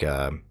is like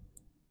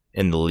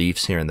in the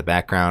leaves here in the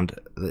background,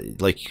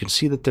 like you can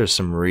see that there's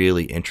some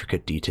really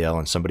intricate detail,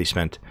 and somebody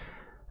spent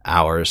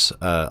hours,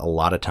 a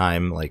lot of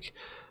time, like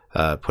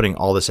putting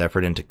all this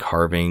effort into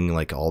carving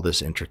like all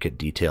this intricate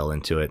detail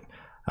into it,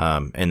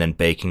 and then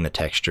baking the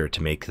texture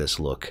to make this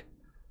look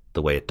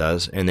the way it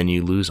does. And then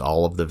you lose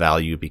all of the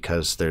value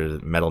because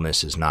the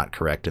metalness is not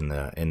correct in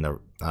the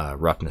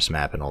roughness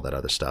map and all that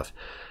other stuff.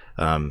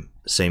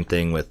 Same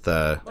thing with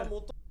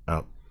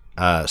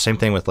same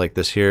thing with like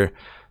this here.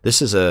 This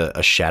is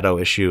a shadow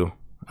issue.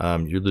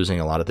 You're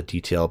losing a lot of the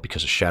detail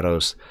because of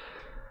shadows.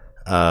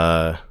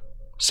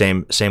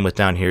 Same with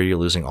down here. You're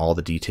losing all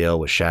the detail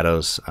with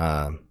shadows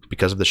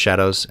because of the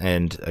shadows.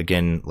 And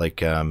again,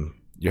 like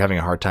you're having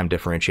a hard time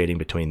differentiating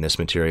between this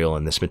material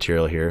and this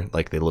material here.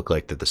 Like they look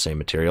like they're the same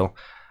material.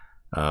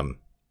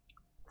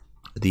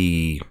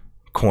 The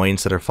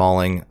coins that are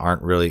falling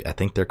aren't really, I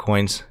think they're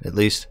coins at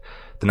least.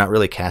 They're not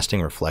really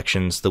casting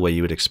reflections the way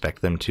you would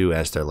expect them to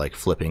as they're like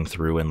flipping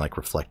through and like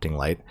reflecting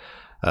light.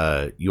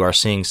 You are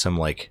seeing some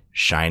like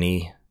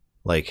shiny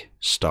like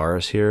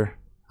stars here,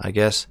 I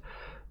guess,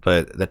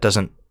 but that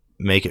doesn't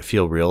make it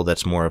feel real.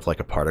 That's more of like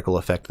a particle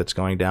effect that's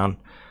going down.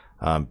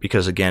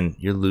 because again,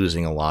 you're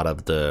losing a lot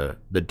of the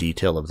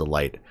detail of the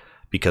light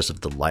because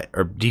of the light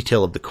or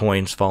detail of the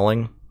coins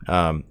falling.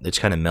 It's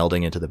kind of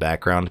melding into the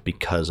background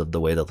because of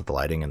the way that the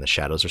lighting and the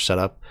shadows are set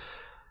up.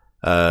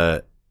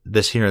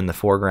 This here in the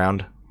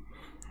foreground,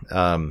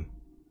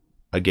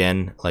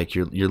 again, like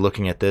you're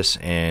looking at this,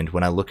 and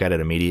when I look at it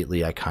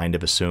immediately, I kind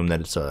of assume that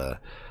it's a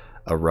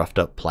roughed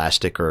up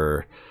plastic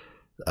or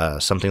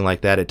something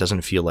like that. It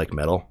doesn't feel like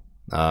metal,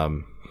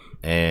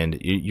 and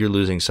you're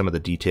losing some of the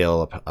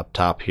detail up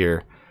top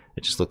here.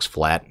 It just looks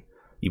flat,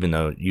 even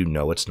though you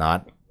know it's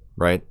not,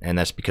 right? And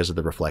that's because of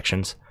the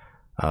reflections.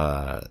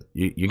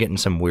 You're getting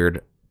some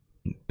weird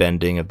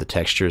bending of the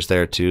textures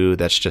there too.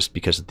 That's just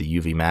because of the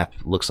UV map.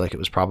 Looks like it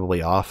was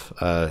probably off.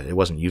 It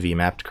wasn't UV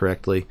mapped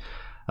correctly.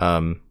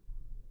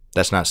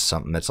 That's not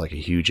something that's like a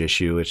huge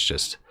issue. It's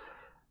just,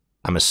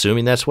 I'm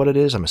assuming that's what it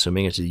is. I'm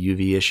assuming it's a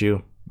UV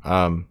issue.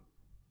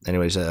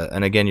 Anyways,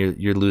 and again,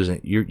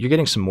 you're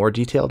getting some more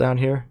detail down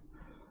here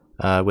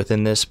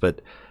within this,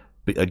 but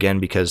again,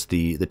 because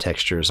the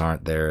textures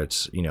aren't there,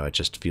 it's, you know, it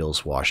just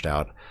feels washed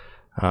out.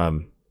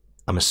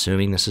 I'm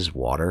assuming this is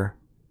water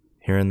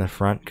here in the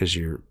front because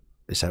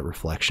is that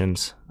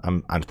reflections?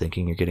 I'm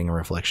thinking you're getting a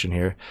reflection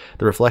here.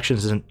 The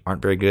reflections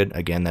aren't very good.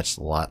 Again, that's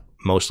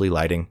mostly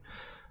lighting.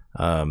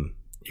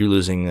 You're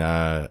losing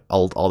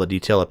all the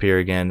detail up here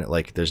again.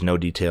 Like there's no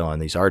detail on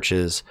these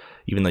arches,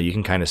 even though you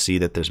can kind of see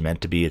that there's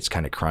meant to be. It's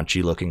kind of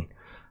crunchy looking.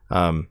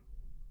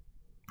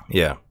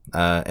 Yeah,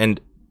 and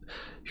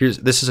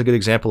this is a good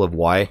example of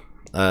why,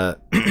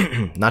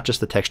 not just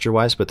the texture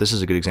wise, but this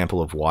is a good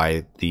example of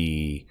why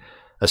the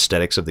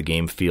aesthetics of the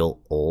game feel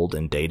old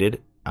and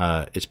dated.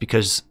 It's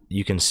because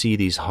you can see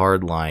these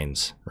hard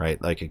lines, right?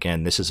 Like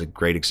again, this is a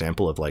great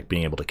example of like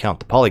being able to count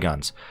the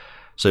polygons.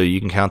 So you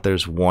can count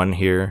there's 1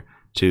 here,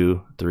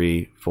 2,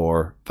 3,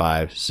 4,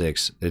 5,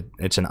 6.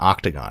 It's an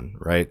octagon,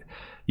 right?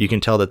 You can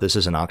tell that this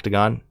is an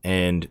octagon,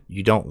 and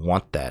you don't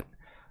want that.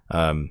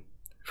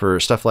 For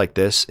stuff like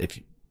this,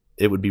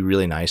 it would be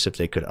really nice if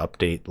they could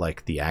update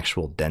like the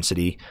actual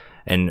density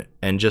and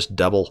just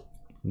double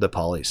the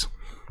polys,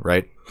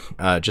 right?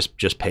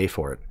 Just pay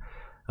for it.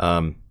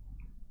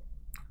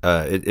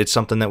 It's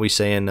something that we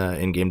say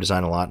in game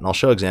design a lot, and I'll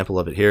show an example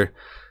of it here.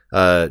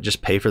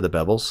 Just pay for the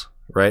bevels,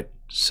 right?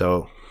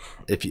 So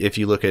if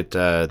you look at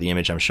the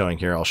image I'm showing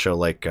here, I'll show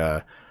like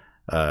a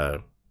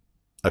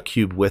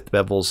cube with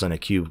bevels and a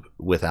cube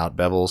without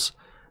bevels,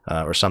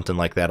 or something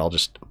like that. I'll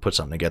just put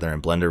something together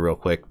in Blender real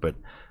quick. But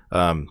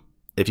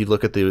if you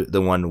look at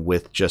the one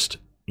with just,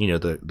 you know,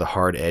 the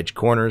hard edge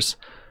corners,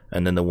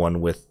 and then the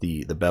one with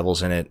the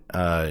bevels in it,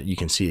 you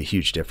can see a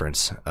huge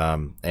difference.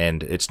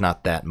 And it's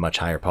not that much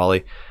higher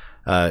poly.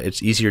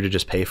 It's easier to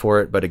just pay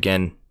for it, but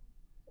again,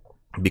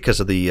 because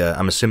of the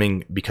I'm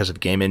assuming because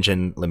of game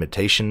engine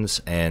limitations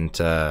and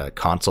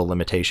console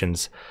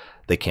limitations,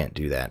 they can't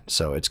do that.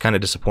 So it's kind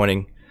of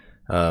disappointing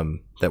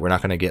that we're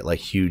not going to get like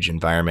huge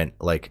environment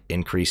like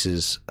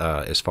increases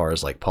as far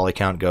as like poly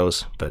count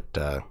goes. But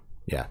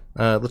yeah,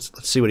 let's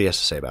see what he has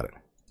to say about it.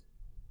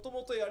 もと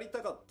もとやり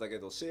たかったけ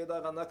どシェーダ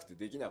ーがなくて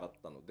できなかっ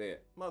たの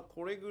で、まあ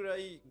これぐら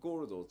いゴ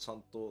ールドをちゃ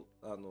んと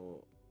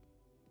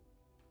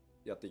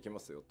やっていきま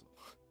すよと。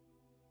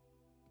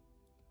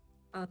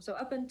So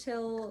up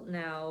until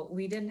now,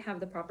 we didn't have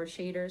the proper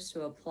shaders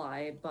to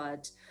apply,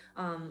 but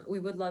we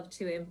would love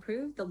to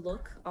improve the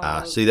look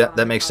of see,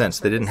 that makes sense.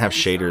 They didn't have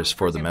shaders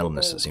for the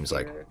metalness, it seems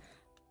like.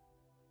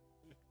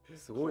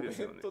 すごいで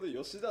すよね。コメント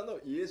で吉田の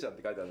家じゃんっ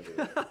て書いてあるんだ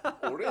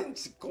けど、俺ん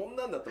ちこん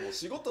なんだってもう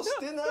仕事し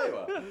てない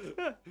わ。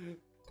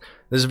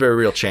There's a very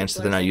real chance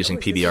that they're not using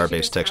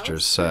PBR-based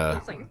textures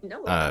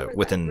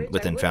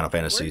within Final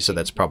Fantasy, so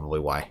that's probably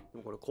why.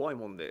 これ怖い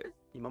もんで、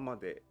今ま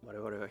で我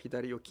々は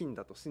左を金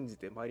だと信じ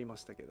てまいりま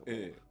したけど、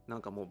な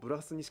んかもうブラ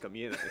スにしか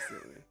見えないですよ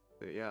ね。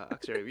Yeah,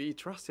 actually, we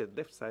trusted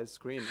left side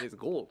screen is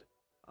gold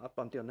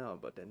up until now,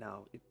 but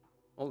now it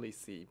only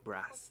see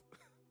brass,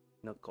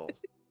 not gold,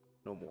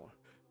 no more.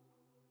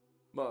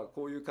 まあ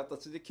こういう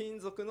形で金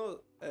属の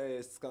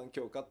質感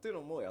強化っていう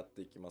のもやっ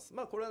ていきます。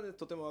まあこれはね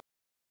とても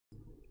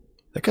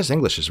That guy's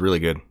English is really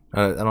good.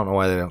 I don't know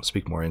why they don't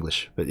speak more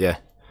English, but yeah.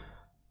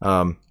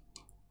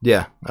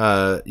 Yeah,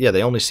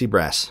 they only see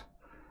brass.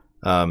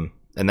 And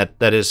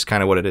that is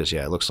kind of what it is.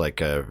 Yeah, it looks like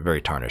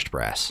very tarnished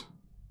brass.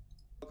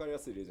 わかりや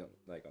すい例じゃ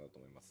ないかなと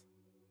思います。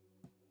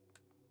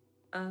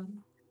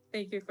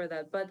Thank you for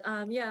that. But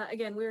yeah,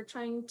 again, we're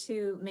trying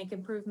to make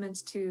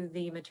improvements to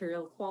the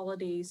material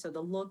quality, so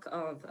the look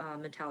of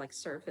metallic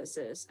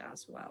surfaces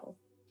as well.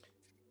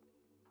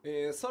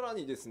 さら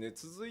にですね、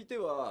続いて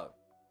は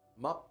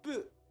マッ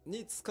プ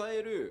に使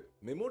える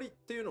メモリっ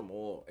ていうの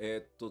も、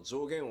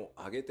上限を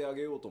上げてあ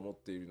げようと思っ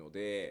ているの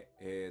で、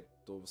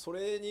そ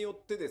れによ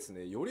ってです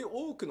ね、より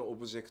多くのオ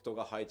ブジェクト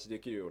が配置で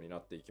きるようにな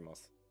っていきま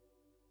す。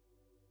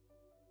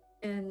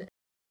And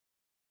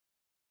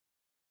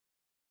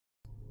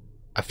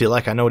I feel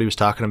like I know what he was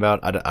talking about.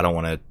 I don't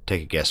want to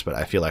take a guess, but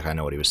I feel like I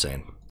know what he was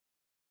saying.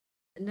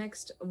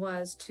 Next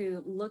was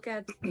to look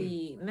at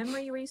the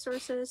memory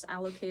resources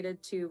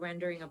allocated to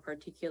rendering a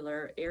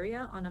particular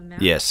area on a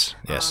map. Yes,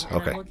 And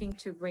okay. I'm looking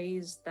to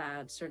raise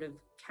that sort of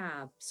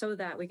cap so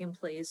that we can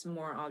place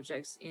more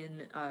objects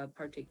in a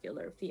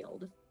particular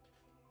field.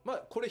 まあ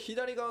これ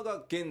左側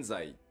が現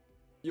在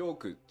よ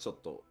くちょ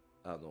っと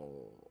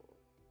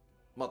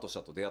マトシ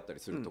ャと出会ったり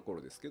するとこ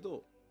ろですけ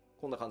ど、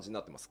こんな感じに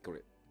なってます。こ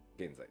れ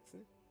現在です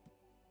ね。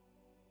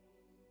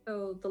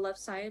So the left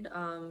side,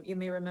 you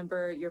may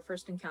remember your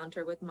first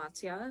encounter with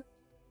Matsuya.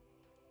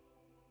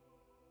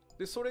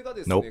 でそれが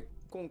ですね、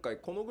今回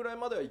このぐらい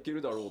まではいけ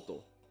るだろう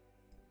と。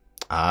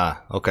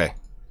Ah, okay.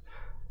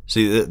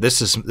 See,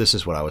 this is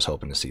what I was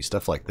hoping to see.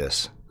 Stuff like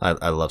this.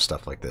 I love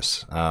stuff like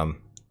this.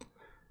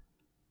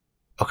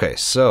 Okay,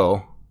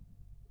 so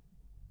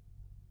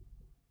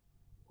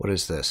what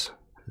is this?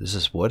 Is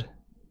this wood?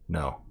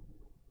 No.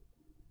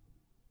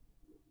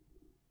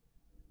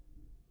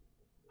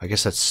 I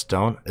guess that's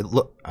stone. It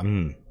look.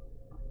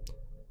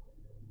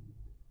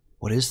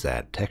 What is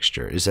that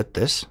texture? Is it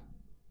this?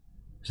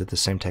 Is it the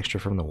same texture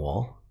from the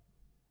wall?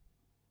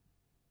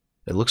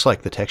 It looks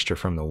like the texture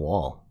from the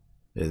wall,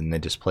 and they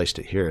just placed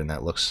it here, and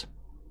that looks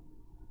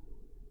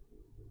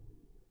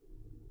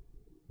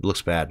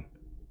bad.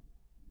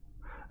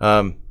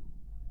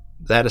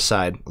 That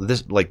aside,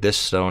 this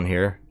stone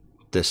here,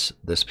 this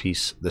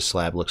piece, this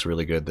slab looks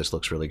really good. This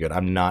looks really good.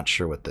 I'm not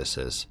sure what this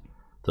is.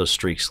 Those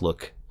streaks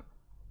look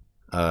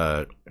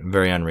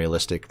very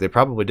unrealistic. They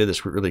probably did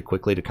this really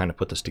quickly to kind of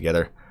put this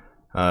together.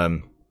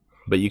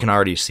 But you can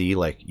already see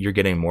like you're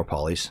getting more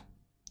polys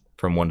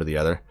from one to the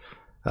other,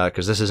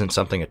 because this isn't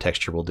something a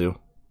texture will do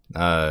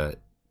to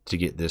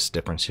get this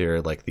difference here,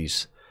 like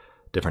these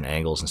different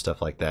angles and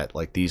stuff like that.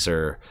 Like these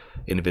are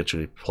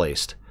individually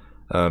placed,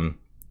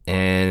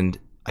 and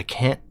I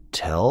can't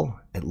tell.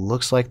 It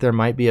looks like there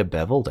might be a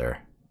bevel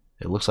there.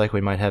 It looks like we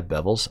might have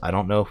bevels. I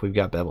don't know if we've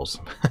got bevels.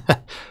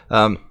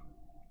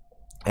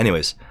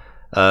 Anyways,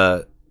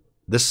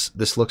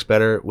 this looks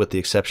better with the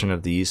exception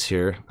of these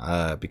here,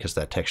 because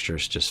that texture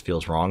just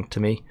feels wrong to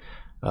me.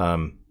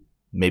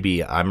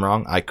 Maybe I'm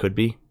wrong. I could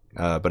be,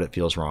 but it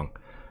feels wrong.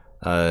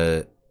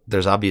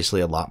 There's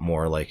obviously a lot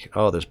more like,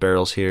 oh, there's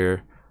barrels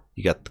here.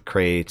 You got the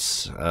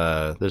crates.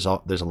 There's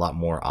a lot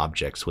more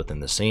objects within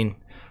the scene,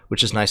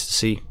 which is nice to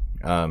see.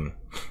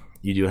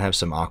 You do have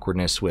some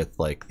awkwardness with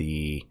like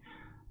the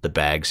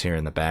bags here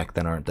in the back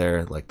that aren't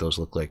there. Like those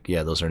look like,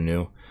 yeah, those are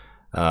new.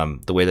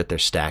 The way that they're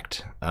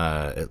stacked,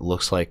 it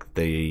looks like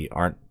they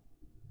aren't.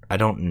 I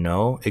don't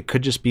know. It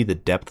could just be the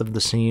depth of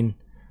the scene.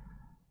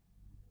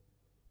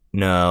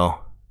 No.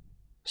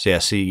 So yeah,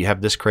 see, you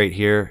have this crate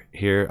here.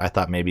 Here, I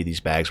thought maybe these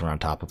bags were on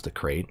top of the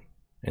crate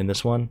in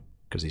this one,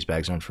 because these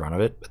bags are in front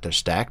of it, but they're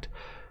stacked,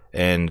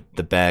 and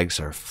the bags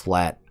are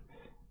flat,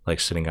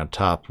 like sitting on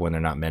top when they're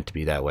not meant to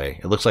be that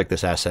way. It looks like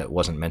this asset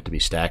wasn't meant to be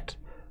stacked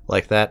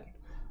like that.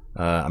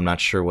 I'm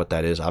not sure what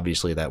that is.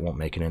 Obviously, that won't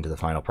make it into the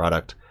final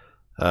product.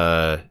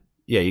 Yeah,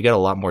 you got a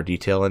lot more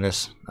detail in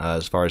this,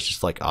 as far as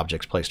just like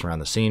objects placed around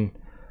the scene.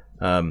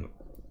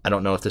 I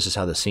don't know if this is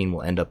how the scene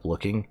will end up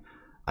looking.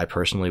 I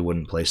personally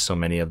wouldn't place so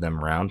many of them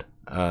around.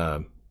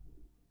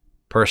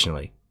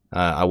 Personally,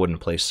 I wouldn't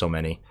place so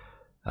many,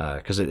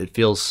 because it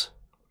feels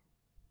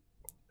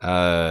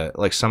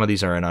like some of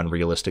these are in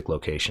unrealistic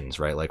locations,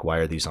 right? Like, why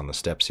are these on the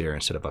steps here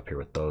instead of up here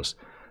with those?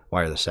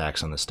 Why are the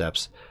sacks on the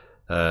steps?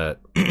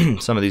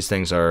 Some of these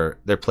things they're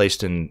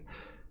placed in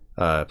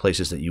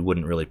places that you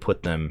wouldn't really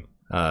put them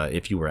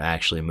if you were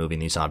actually moving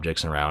these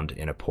objects around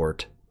in a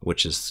port,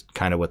 which is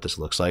kind of what this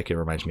looks like. It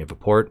reminds me of a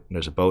port.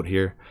 There's a boat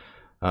here.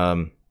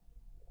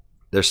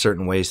 There's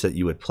certain ways that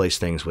you would place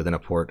things within a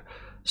port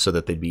so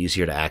that they'd be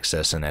easier to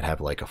access and that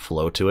have like a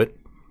flow to it,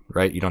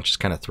 right? You don't just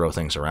kind of throw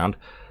things around.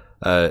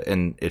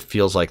 And it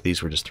feels like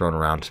these were just thrown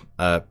around,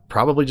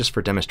 probably just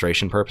for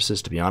demonstration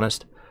purposes, to be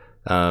honest.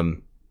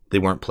 They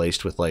weren't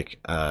placed with like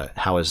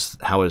how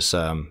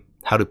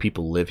do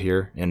people live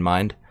here in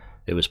mind.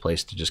 It was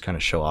placed to just kind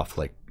of show off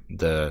like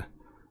the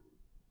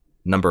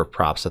number of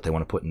props that they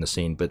want to put in the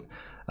scene, but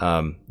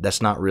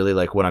that's not really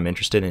like what I'm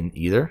interested in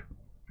either.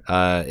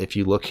 If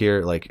you look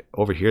here, like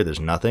over here, there's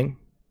nothing,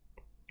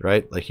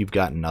 right? Like you've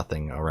got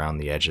nothing around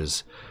the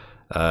edges.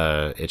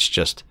 It's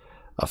just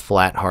a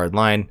flat, hard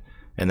line,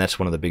 and that's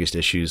one of the biggest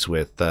issues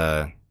with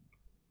environment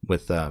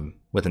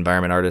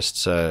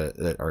artists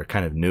that are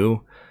kind of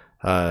new.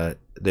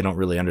 They don't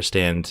really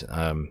understand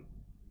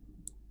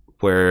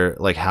where,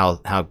 like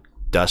how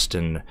dust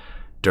and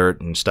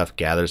dirt and stuff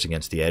gathers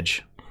against the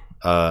edge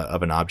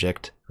of an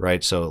object,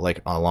 right? So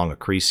like along a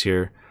crease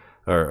here,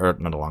 or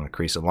not along a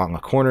crease, along a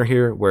corner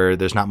here where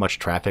there's not much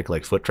traffic,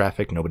 like foot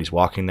traffic, nobody's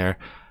walking there,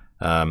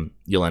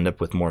 you'll end up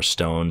with more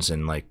stones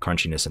and like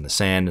crunchiness in the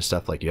sand and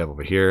stuff like you have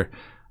over here,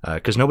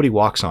 because nobody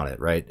walks on it,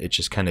 right? It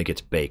just kind of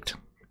gets baked,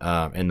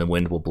 and the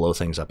wind will blow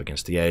things up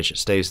against the edge. It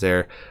stays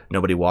there,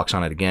 nobody walks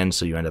on it again,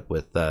 so you end up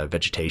with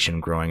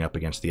vegetation growing up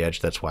against the edge.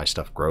 That's why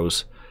stuff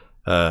grows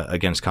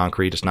against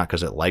concrete. It's not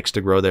because it likes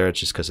to grow there, it's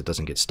just because it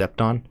doesn't get stepped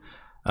on.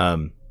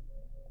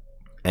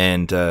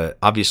 And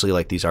obviously,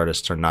 like, these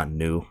artists are not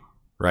new,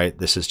 right?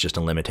 This is just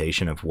a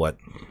limitation of what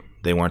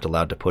they weren't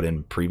allowed to put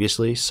in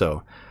previously.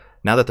 So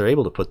now that they're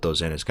able to put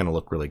those in, it's going to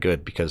look really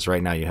good, because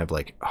right now you have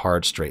like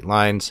hard straight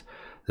lines.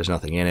 There's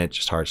nothing in it,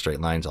 just hard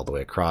straight lines all the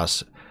way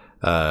across.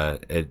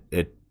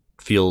 It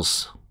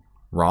feels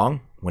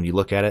wrong when you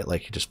look at it.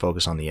 Like, you just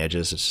focus on the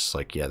edges, it's just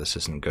like, yeah, this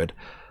isn't good.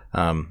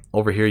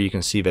 Over here you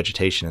can see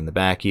vegetation in the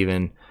back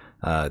even.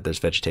 There's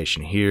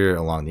vegetation here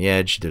along the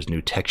edge. There's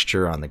new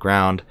texture on the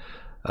ground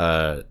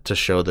to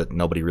show that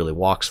nobody really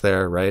walks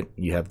there, right?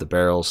 You have the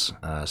barrels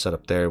set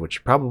up there, which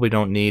you probably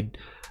don't need.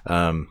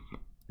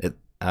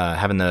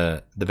 Having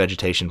the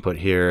vegetation put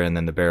here and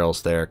then the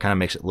barrels there kind of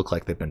makes it look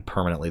like they've been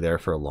permanently there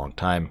for a long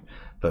time,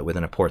 but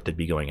within a port they'd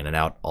be going in and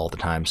out all the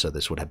time, so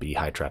this would be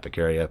high traffic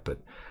area. But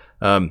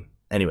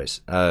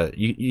anyways,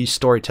 you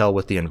storytell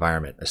with the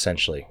environment,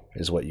 essentially,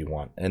 is what you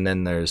want. And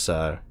then there's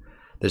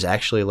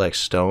actually like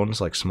stones,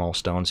 like small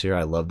stones here.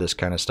 I love this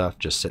kind of stuff,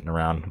 just sitting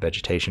around,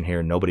 vegetation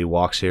here. Nobody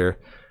walks here,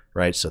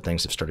 right? So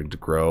things have started to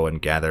grow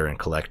and gather and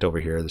collect over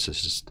here. This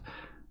is just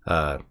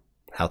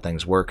how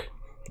things work.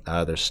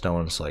 There's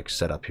stones like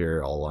set up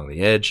here all along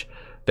the edge.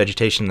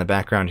 Vegetation in the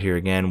background here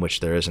again, which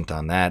there isn't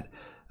on that.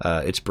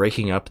 It's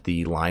breaking up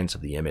the lines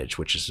of the image,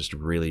 which is just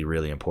really,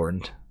 really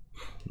important.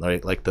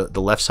 Like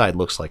the left side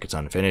looks like it's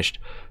unfinished.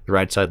 The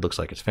right side looks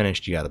like it's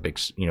finished. You got a big,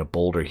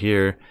 boulder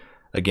here.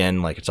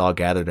 Again, like, it's all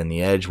gathered in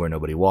the edge where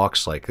nobody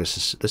walks. Like,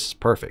 this is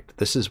perfect.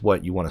 This is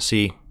what you want to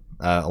see.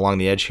 Along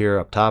the edge here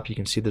up top, you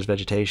can see there's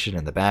vegetation,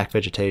 and the back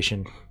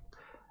vegetation.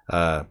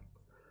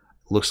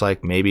 Looks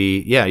like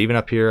maybe, yeah, even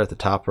up here at the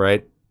top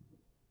right,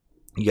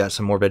 you got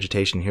some more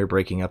vegetation here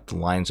breaking up the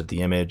lines of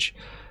the image.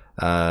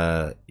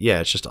 Yeah,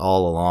 it's just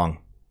all along.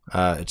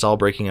 It's all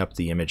breaking up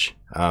the image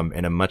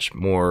in a much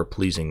more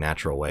pleasing,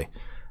 natural way.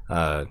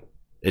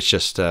 It's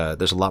just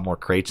there's a lot more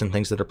crates and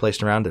things that are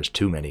placed around. There's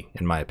too many,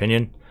 in my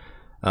opinion.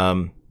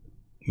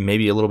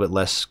 Maybe a little bit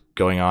less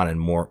going on and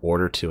more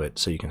order to it,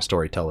 so you can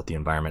storytell with the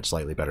environment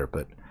slightly better.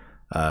 But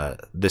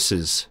this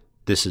is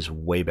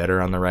way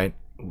better on the right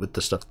with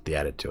the stuff that they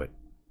added to it.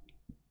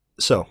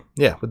 So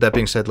yeah, with that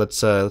being said,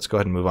 let's go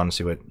ahead and move on and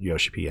see what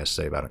Yoshi P has to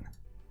say about it.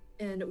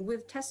 And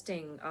with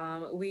testing,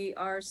 we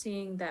are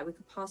seeing that we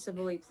could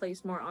possibly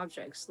place more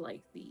objects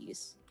like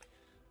these.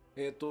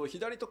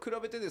 左と比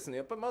べてですね、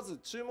やっぱりまず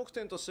注目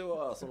点として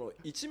は、その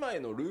1枚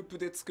のループ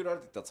で作ら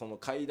れてたその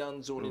階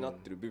段状になっ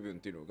てる部分っ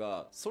ていうの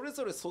が、それ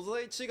ぞれ素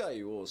材違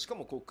いをしか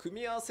もこう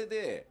組み合わせ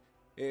で、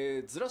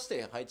ずらし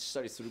て配置し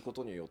たりするこ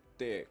とによっ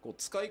てこう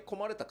使い込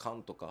まれた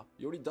感とか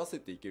より出せ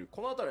ていける。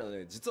このあたりは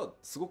ね、実は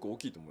すごく大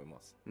きいと思いま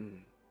す。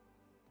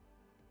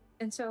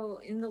And so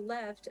in the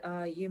left,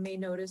 you may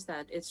notice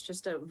that it's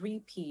just a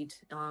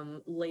repeat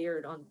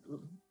layered on,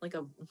 like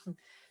a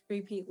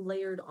repeat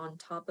layered on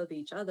top of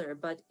each other.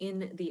 But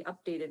in the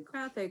updated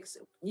graphics,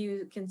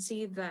 you can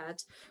see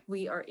that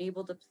we are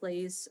able to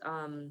place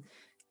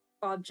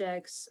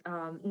objects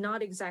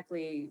not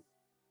exactly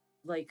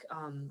like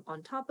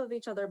on top of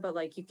each other, but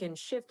like you can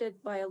shift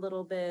it by a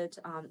little bit.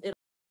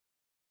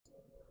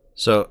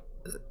 So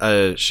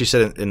she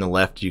said in the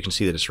left, you can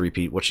see that it's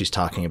repeat. What she's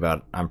talking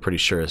about, I'm pretty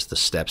sure, is the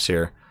steps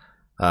here.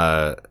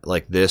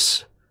 Like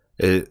this,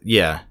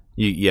 yeah,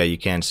 you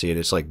can see it.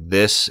 It's like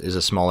this is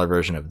a smaller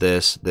version of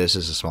this. This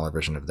is a smaller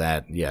version of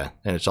that. Yeah,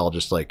 and it's all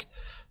just like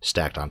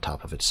stacked on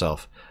top of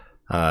itself.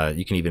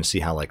 You can even see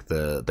how like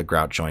the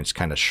grout joints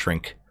kind of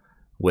shrink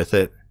with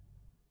it,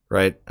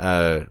 right?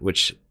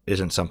 Which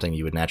isn't something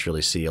you would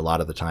naturally see. A lot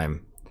of the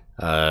time,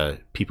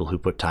 people who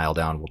put tile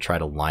down will try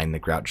to line the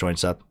grout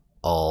joints up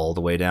all the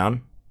way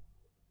down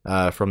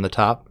from the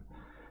top.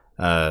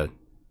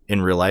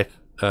 In real life,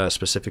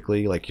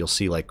 specifically, like you'll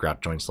see like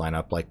grout joints line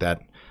up like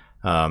that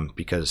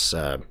because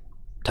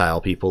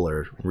tile people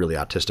are really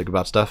autistic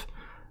about stuff.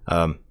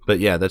 But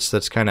yeah,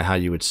 that's kind of how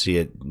you would see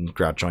it.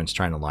 Grout joints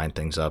trying to line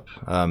things up.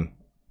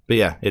 But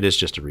yeah, it is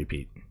just a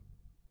repeat.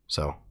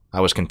 So I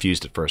was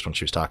confused at first when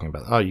she was talking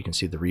about, oh, you can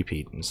see the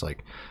repeat. And it's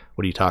like,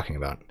 what are you talking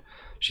about?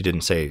 She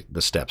didn't say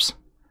the steps.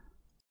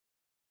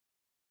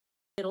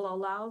 It'll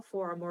allow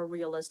for a more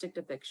realistic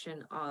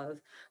depiction of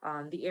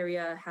the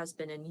area has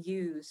been in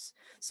use.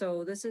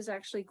 So this is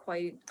actually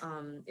quite,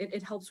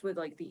 it helps with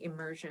like the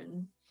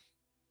immersion.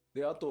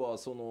 で、あとは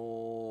そ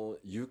の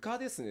床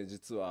ですね、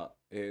実は。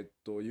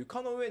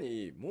床の上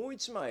にもう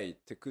一枚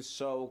テクス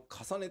チャーを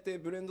重ねて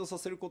ブレンドさ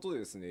せることで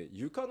ですね、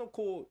床の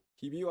こう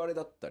ひび割れ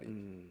だったり、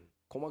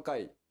細か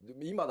い、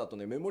今だと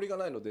ねメモリが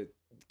ないので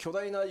巨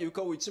大な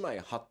床を一枚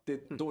貼って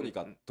どうに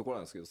かところ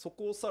なんですけど、そ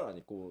こをさら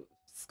にこう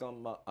スカ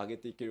ン上げ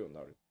ていけるように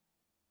なる。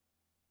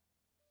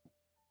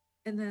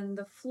And then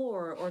the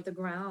floor or the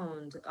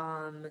ground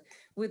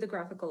with the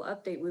graphical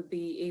update would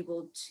be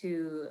able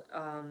to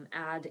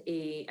add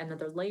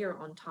another layer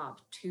on top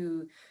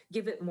to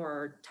give it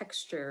more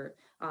texture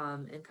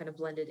and kind of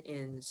blend it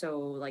in. So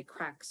like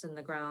cracks in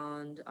the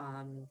ground.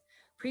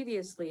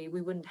 Previously,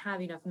 we wouldn't have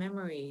enough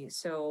memory,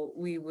 so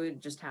we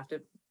would just have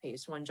to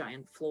paste one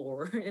giant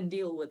floor and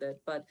deal with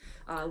it. But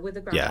with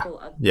the graphical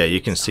update, yeah,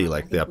 you can see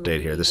like the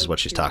update here. This is what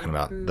she's talking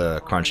about. The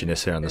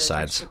crunchiness here on the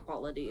sides.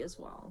 Quality as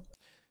well.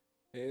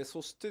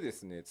 そしてで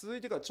すね、続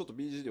いてがちょっと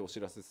BG でお知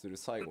らせする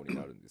最後に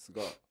なるんです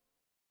が、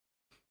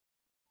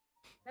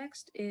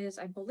Next is,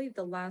 I believe,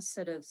 the last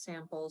set of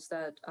samples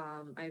that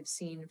I've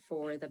seen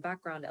for the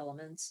background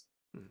elements.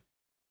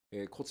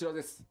 こちら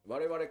です。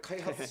我々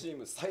開発チー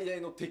ム最大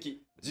の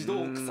敵、自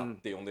動草っ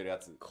て呼んでるや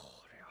つ。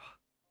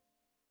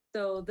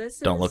So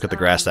this Don't is, look at the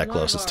grass that one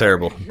close. of It's our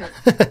terrible.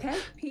 pet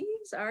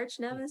peeves, arch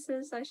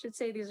nemesis, I should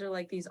say. These are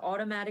like these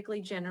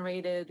automatically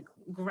generated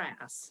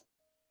grass.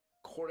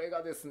 これ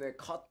がですね、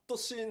カット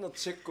シーンの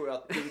チェックをや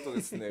ってると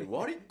ですね、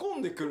割り込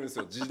んでくるんです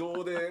よ。自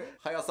動で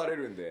生やされ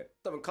るんで。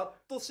多分カッ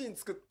トシーン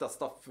作ったス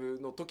タッフ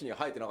の時には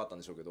生えてなかったん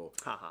でしょうけど、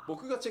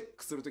僕がチェッ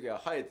クする時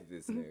は生えてて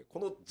ですね、こ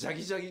のジャ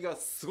ギジャギが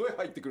すごい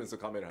入ってくるんですよ、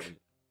カメラに。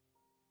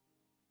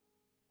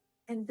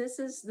And this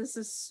is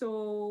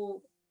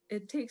so,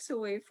 it takes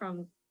away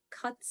from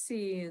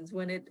cutscenes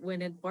when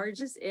it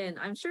barges in.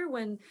 I'm sure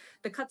when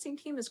the cutscene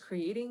team is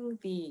creating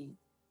the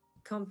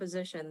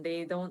composition,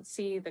 they don't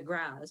see the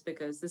grass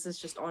because this is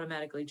just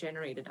automatically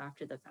generated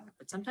after the fact.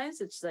 But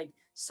sometimes it's like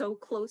so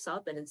close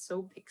up and it's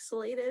so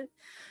pixelated,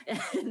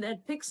 and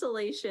that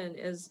pixelation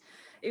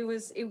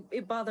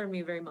it bothered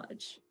me very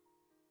much.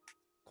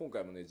 今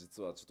回もね、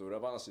実はちょっと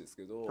裏話です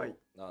けど、はい、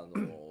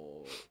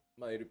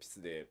まあエルピ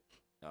スで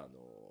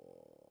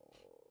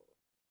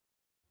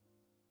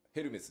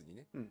ヘルメスに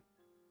ね、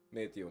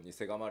メーティオンに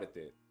せがまれ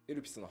てエ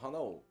ルピスの花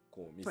を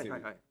こう見せる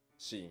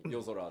シーン、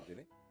夜空で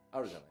ね、あ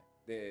るじゃない。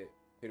で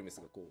ヘルメス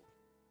がこう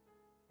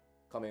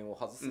仮面を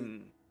外す、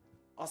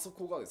あそ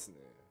こがですね、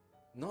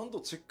何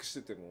度チェックし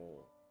てて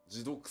も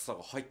自動草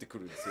が入ってく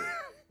るんですよ。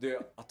で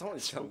頭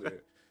にちゃんで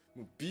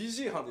もう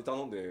BG 班に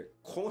頼んで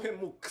この辺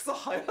もう草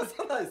生や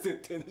さない設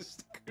定にし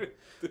てくれって。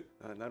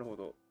あ、なるほ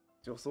ど。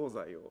除草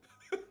剤を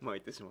撒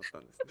いてしまった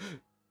んです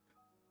ね。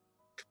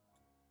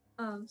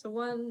So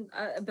one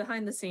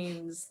behind the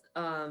scenes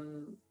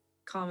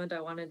comment I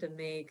wanted to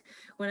make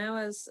when I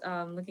was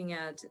looking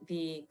at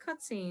the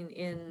cutscene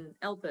in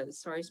Elpis.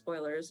 Sorry,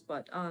 spoilers,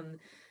 but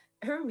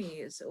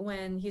Hermes,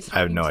 when he's I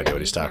have no idea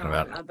what he's Leon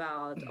talking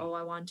about oh,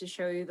 I want to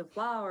show you the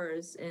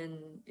flowers in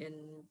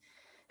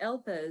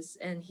Elpis,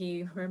 and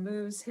he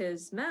removes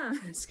his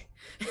mask.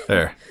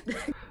 There.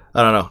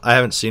 I don't know. I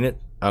haven't seen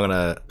it. I'm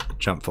gonna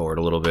jump forward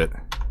a little bit.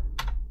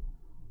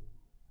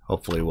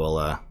 Hopefully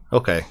we'll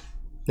okay.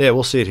 Yeah,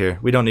 we'll see it here.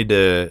 We don't need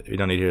to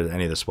hear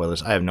any of the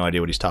spoilers. I have no idea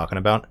what he's talking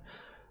about.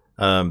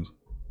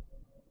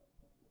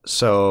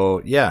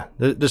 So yeah,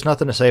 there's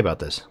nothing to say about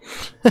this.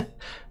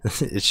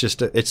 It's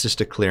just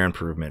a clear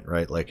improvement,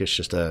 right? Like it's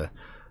just a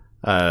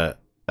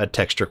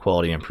texture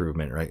quality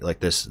improvement, right?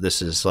 Like this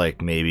is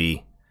like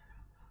maybe,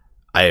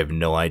 I have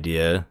no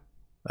idea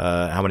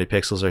how many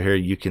pixels are here.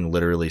 You can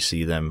literally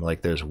see them.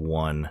 Like there's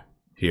one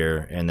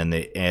here, and then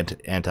the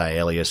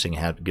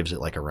anti-aliasing gives it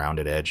like a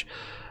rounded edge.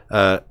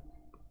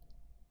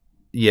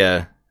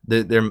 Yeah,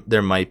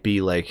 there might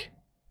be like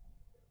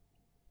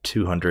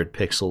 200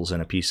 pixels in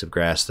a piece of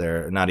grass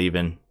there. Not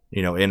even,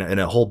 you know, in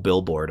a whole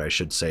billboard, I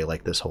should say,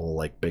 like this whole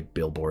like big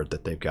billboard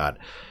that they've got.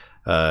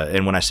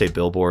 And when I say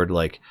billboard,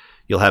 like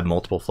you'll have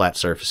multiple flat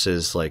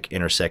surfaces like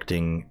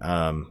intersecting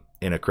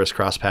in a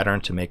crisscross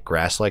pattern to make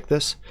grass like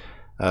this,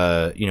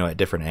 you know, at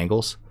different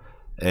angles.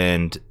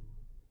 And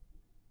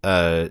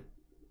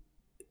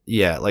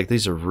yeah, like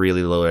these are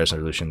really low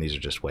resolution. These are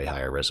just way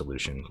higher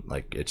resolution.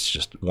 Like it's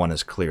just one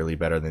is clearly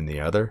better than the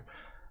other.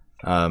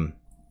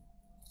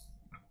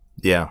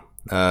 Yeah,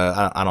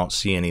 I don't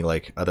see any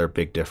like other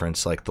big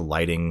difference. Like the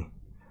lighting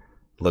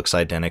looks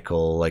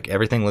identical. Like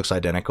everything looks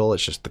identical.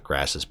 It's just the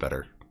grass is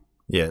better.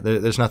 Yeah,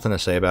 there's nothing to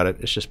say about it.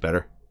 It's just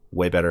better,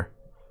 way better,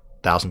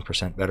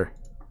 1000% better.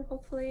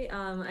 Hopefully,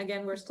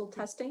 again, we're still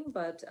testing,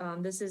 but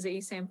this is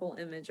a sample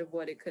image of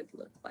what it could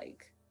look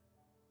like.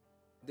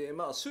 で、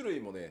まあ種類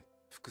もね、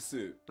複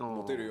数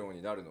持てるよう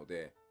になるの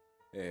で、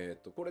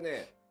これ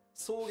ね、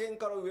草原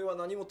から上は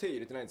何も手入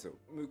れてないんですよ。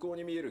向こう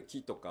に見える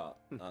木とか、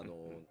全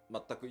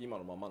く今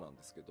のままなん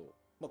ですけど、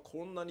まあ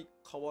こんなに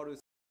変わる。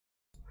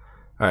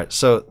Alright,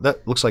 so that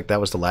looks like that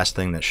was the last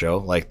thing that show.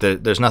 Like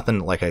there's nothing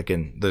like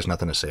there's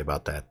nothing to say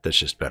about that. That's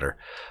just better.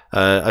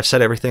 I've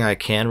said everything I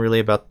can really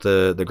about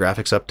the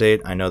graphics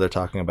update. I know they're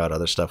talking about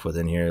other stuff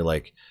within here,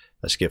 like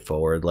let's skip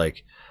forward.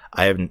 Like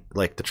I haven't,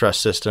 like the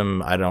trust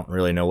system, I don't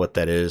really know what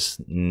that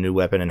is. New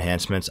weapon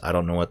enhancements, I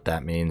don't know what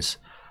that means.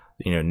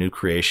 You know, new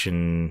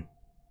creation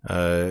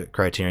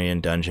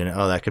criterion dungeon.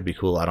 Oh, that could be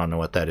cool. I don't know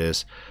what that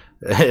is.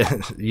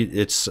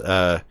 It's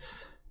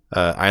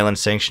Island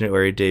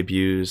Sanctuary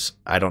debuts.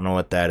 I don't know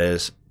what that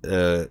is.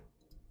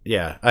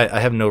 Yeah, I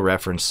have no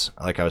reference,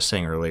 like I was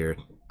saying earlier.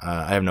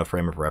 I have no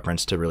frame of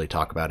reference to really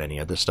talk about any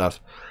of this stuff,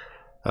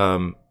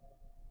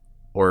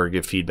 or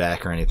give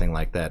feedback or anything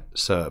like that.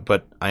 So,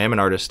 but I am an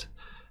artist.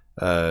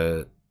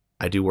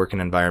 I do work in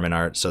environment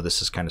art, so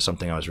this is kind of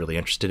something I was really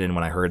interested in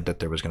when I heard that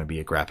there was going to be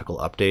a graphical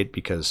update,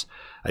 because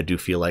I do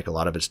feel like a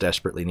lot of it's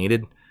desperately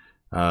needed.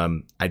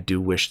 I do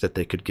wish that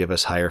they could give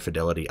us higher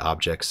fidelity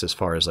objects as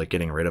far as like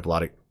getting rid of a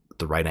lot of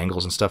the right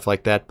angles and stuff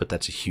like that, but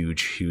that's a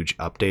huge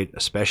update,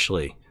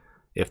 especially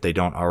if they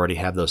don't already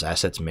have those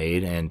assets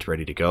made and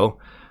ready to go.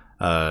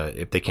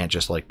 If they can't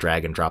just like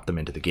drag and drop them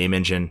into the game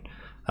engine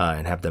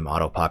and have them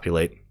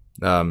auto-populate.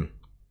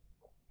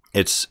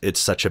 It's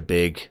such a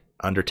big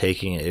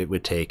undertaking. It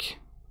would take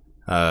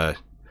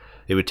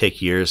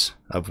years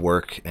of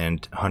work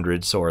and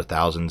hundreds or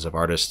thousands of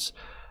artists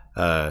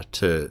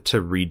to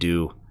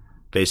redo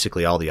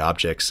basically all the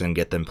objects and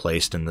get them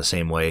placed in the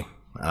same way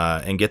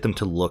and get them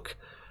to look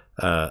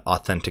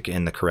authentic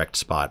in the correct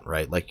spot,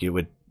 right? Like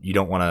you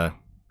don't want to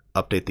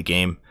update the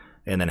game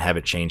and then have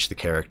it change the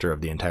character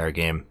of the entire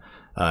game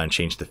and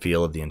change the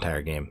feel of the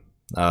entire game.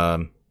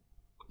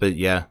 But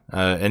yeah,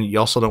 and you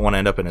also don't want to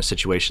end up in a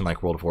situation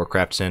like World of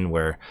Warcraft's in,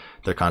 where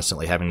they're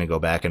constantly having to go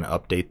back and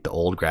update the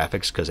old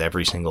graphics, because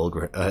every single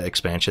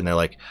expansion they're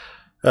like,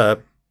 we're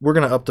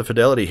going to up the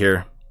fidelity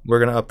here. We're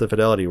going to up the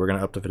fidelity. We're going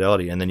to up the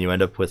fidelity. And then you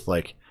end up with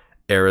like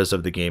eras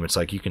of the game. It's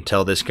like you can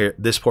tell this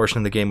portion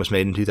of the game was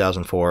made in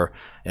 2004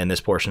 and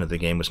this portion of the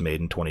game was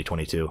made in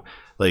 2022.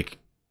 Like,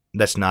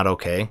 that's not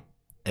okay.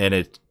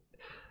 And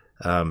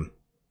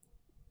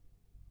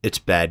it's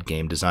bad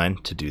game design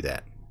to do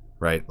that,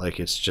 right? Like,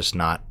 it's just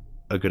not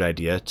a good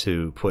idea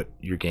to put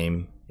your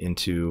game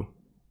into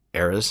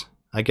eras,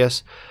 I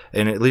guess.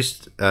 And at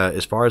least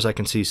as far as I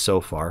can see so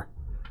far,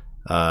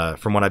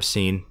 from what I've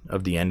seen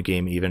of the end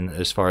game, even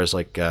as far as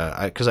like,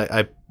 because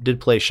I did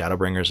play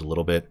Shadowbringers a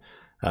little bit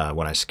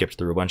when I skipped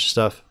through a bunch of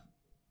stuff.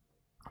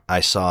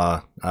 I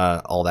saw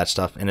all that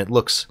stuff, and it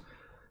looks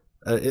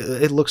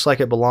like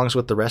it belongs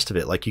with the rest of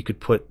it. Like, you could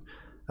put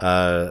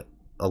a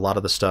lot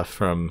of the stuff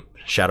from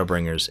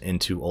Shadowbringers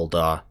into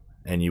Ul'dah,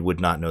 and you would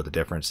not know the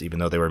difference, even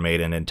though they were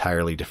made in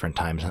entirely different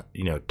times,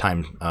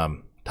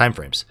 time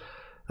frames,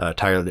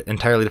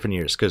 entirely different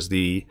years, because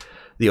the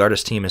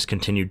artist team has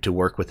continued to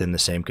work within the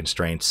same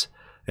constraints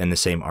and the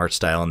same art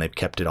style, and they've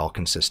kept it all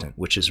consistent,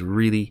 which is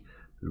really,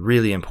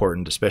 really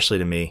important, especially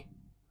to me,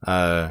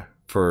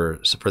 for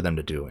them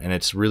to do. And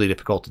it's really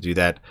difficult to do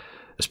that,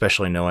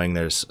 especially knowing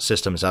there's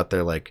systems out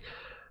there like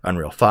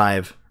Unreal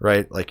 5,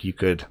 right? Like, you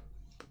could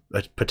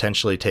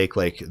potentially take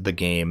like the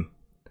game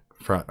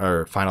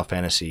or Final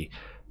Fantasy,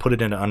 put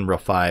it into Unreal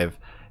 5,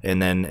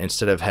 and then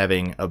instead of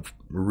having a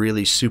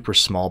really super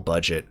small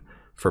budget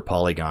for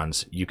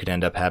polygons, you could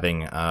end up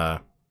having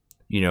a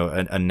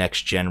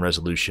next gen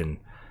resolution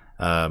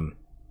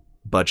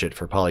budget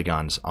for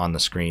polygons on the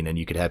screen, and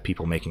you could have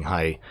people making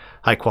high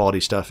quality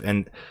stuff.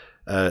 And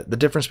the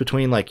difference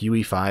between like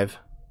UE5,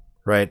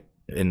 right,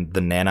 and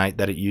the nanite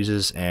that it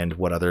uses and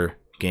what other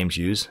games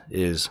use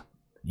is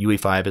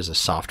UE5 is a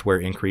software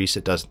increase.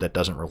 That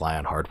doesn't rely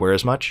on hardware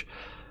as much,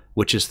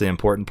 which is the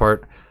important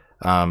part.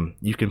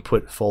 You can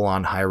put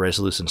full-on high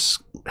resolution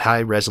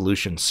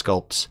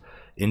sculpts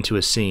into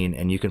a scene,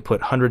 and you can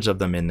put hundreds of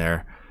them in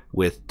there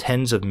with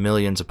tens of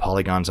millions of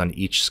polygons on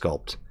each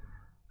sculpt,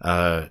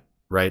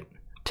 right?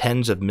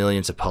 Tens of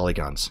millions of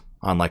polygons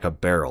on like a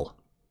barrel,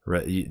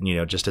 right?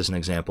 Just as an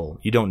example.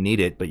 You don't need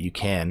it, but you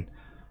can,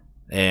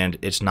 and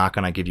it's not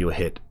going to give you a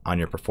hit on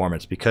your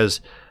performance because,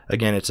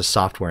 again, it's a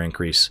software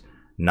increase,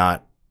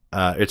 not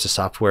it's a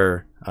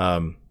software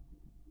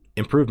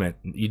improvement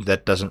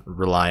that doesn't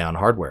rely on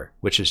hardware,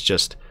 which is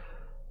just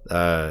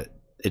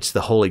it's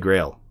the holy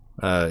grail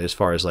as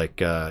far as like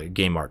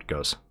game art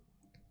goes.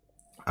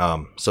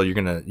 So you're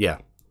gonna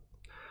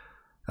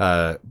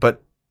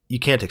but you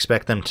can't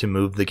expect them to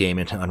move the game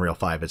into Unreal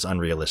 5. It's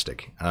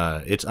unrealistic.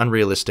 It's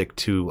unrealistic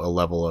to a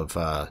level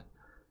of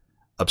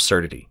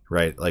absurdity,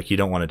 right? Like, you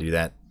don't want to do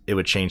that. It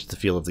would change the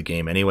feel of the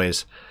game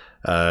anyways.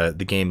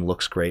 The game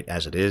looks great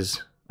as it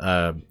is.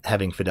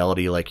 Having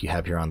fidelity like you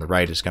have here on the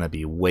right is going to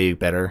be way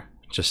better.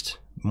 Just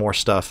more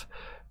stuff,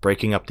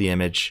 breaking up the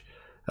image,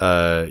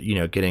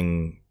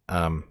 getting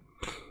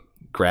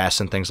grass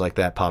and things like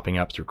that popping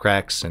up through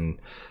cracks, and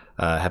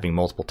having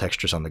multiple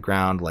textures on the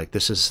ground. Like,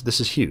 this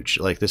is huge.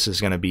 Like, this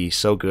is going to be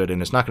so good,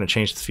 and it's not going to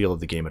change the feel of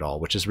the game at all,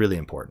 which is really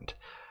important.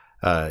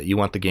 You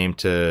want the game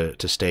to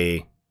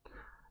stay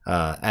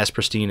as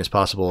pristine as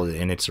possible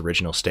in its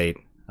original state,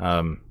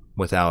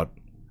 without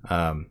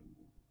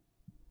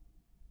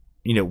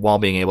while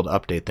being able to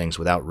update things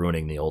without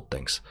ruining the old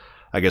things,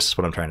 I guess is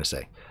what I'm trying to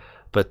say.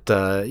 But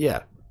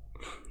yeah,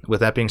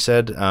 with that being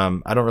said,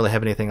 I don't really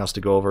have anything else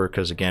to go over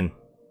because, again,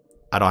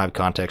 I don't have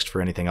context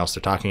for anything else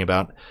they're talking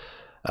about.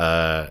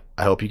 I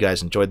hope you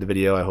guys enjoyed the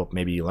video. I hope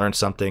maybe you learned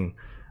something.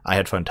 I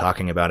had fun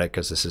talking about it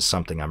because this is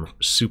something I'm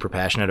super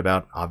passionate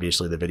about.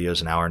 Obviously, the video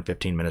is an hour and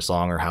 15 minutes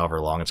long, or however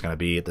long it's going to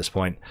be at this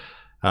point.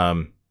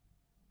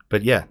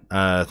 But yeah,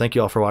 thank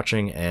you all for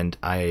watching, and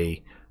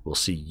I will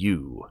see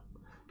you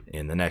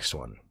in the next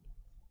one.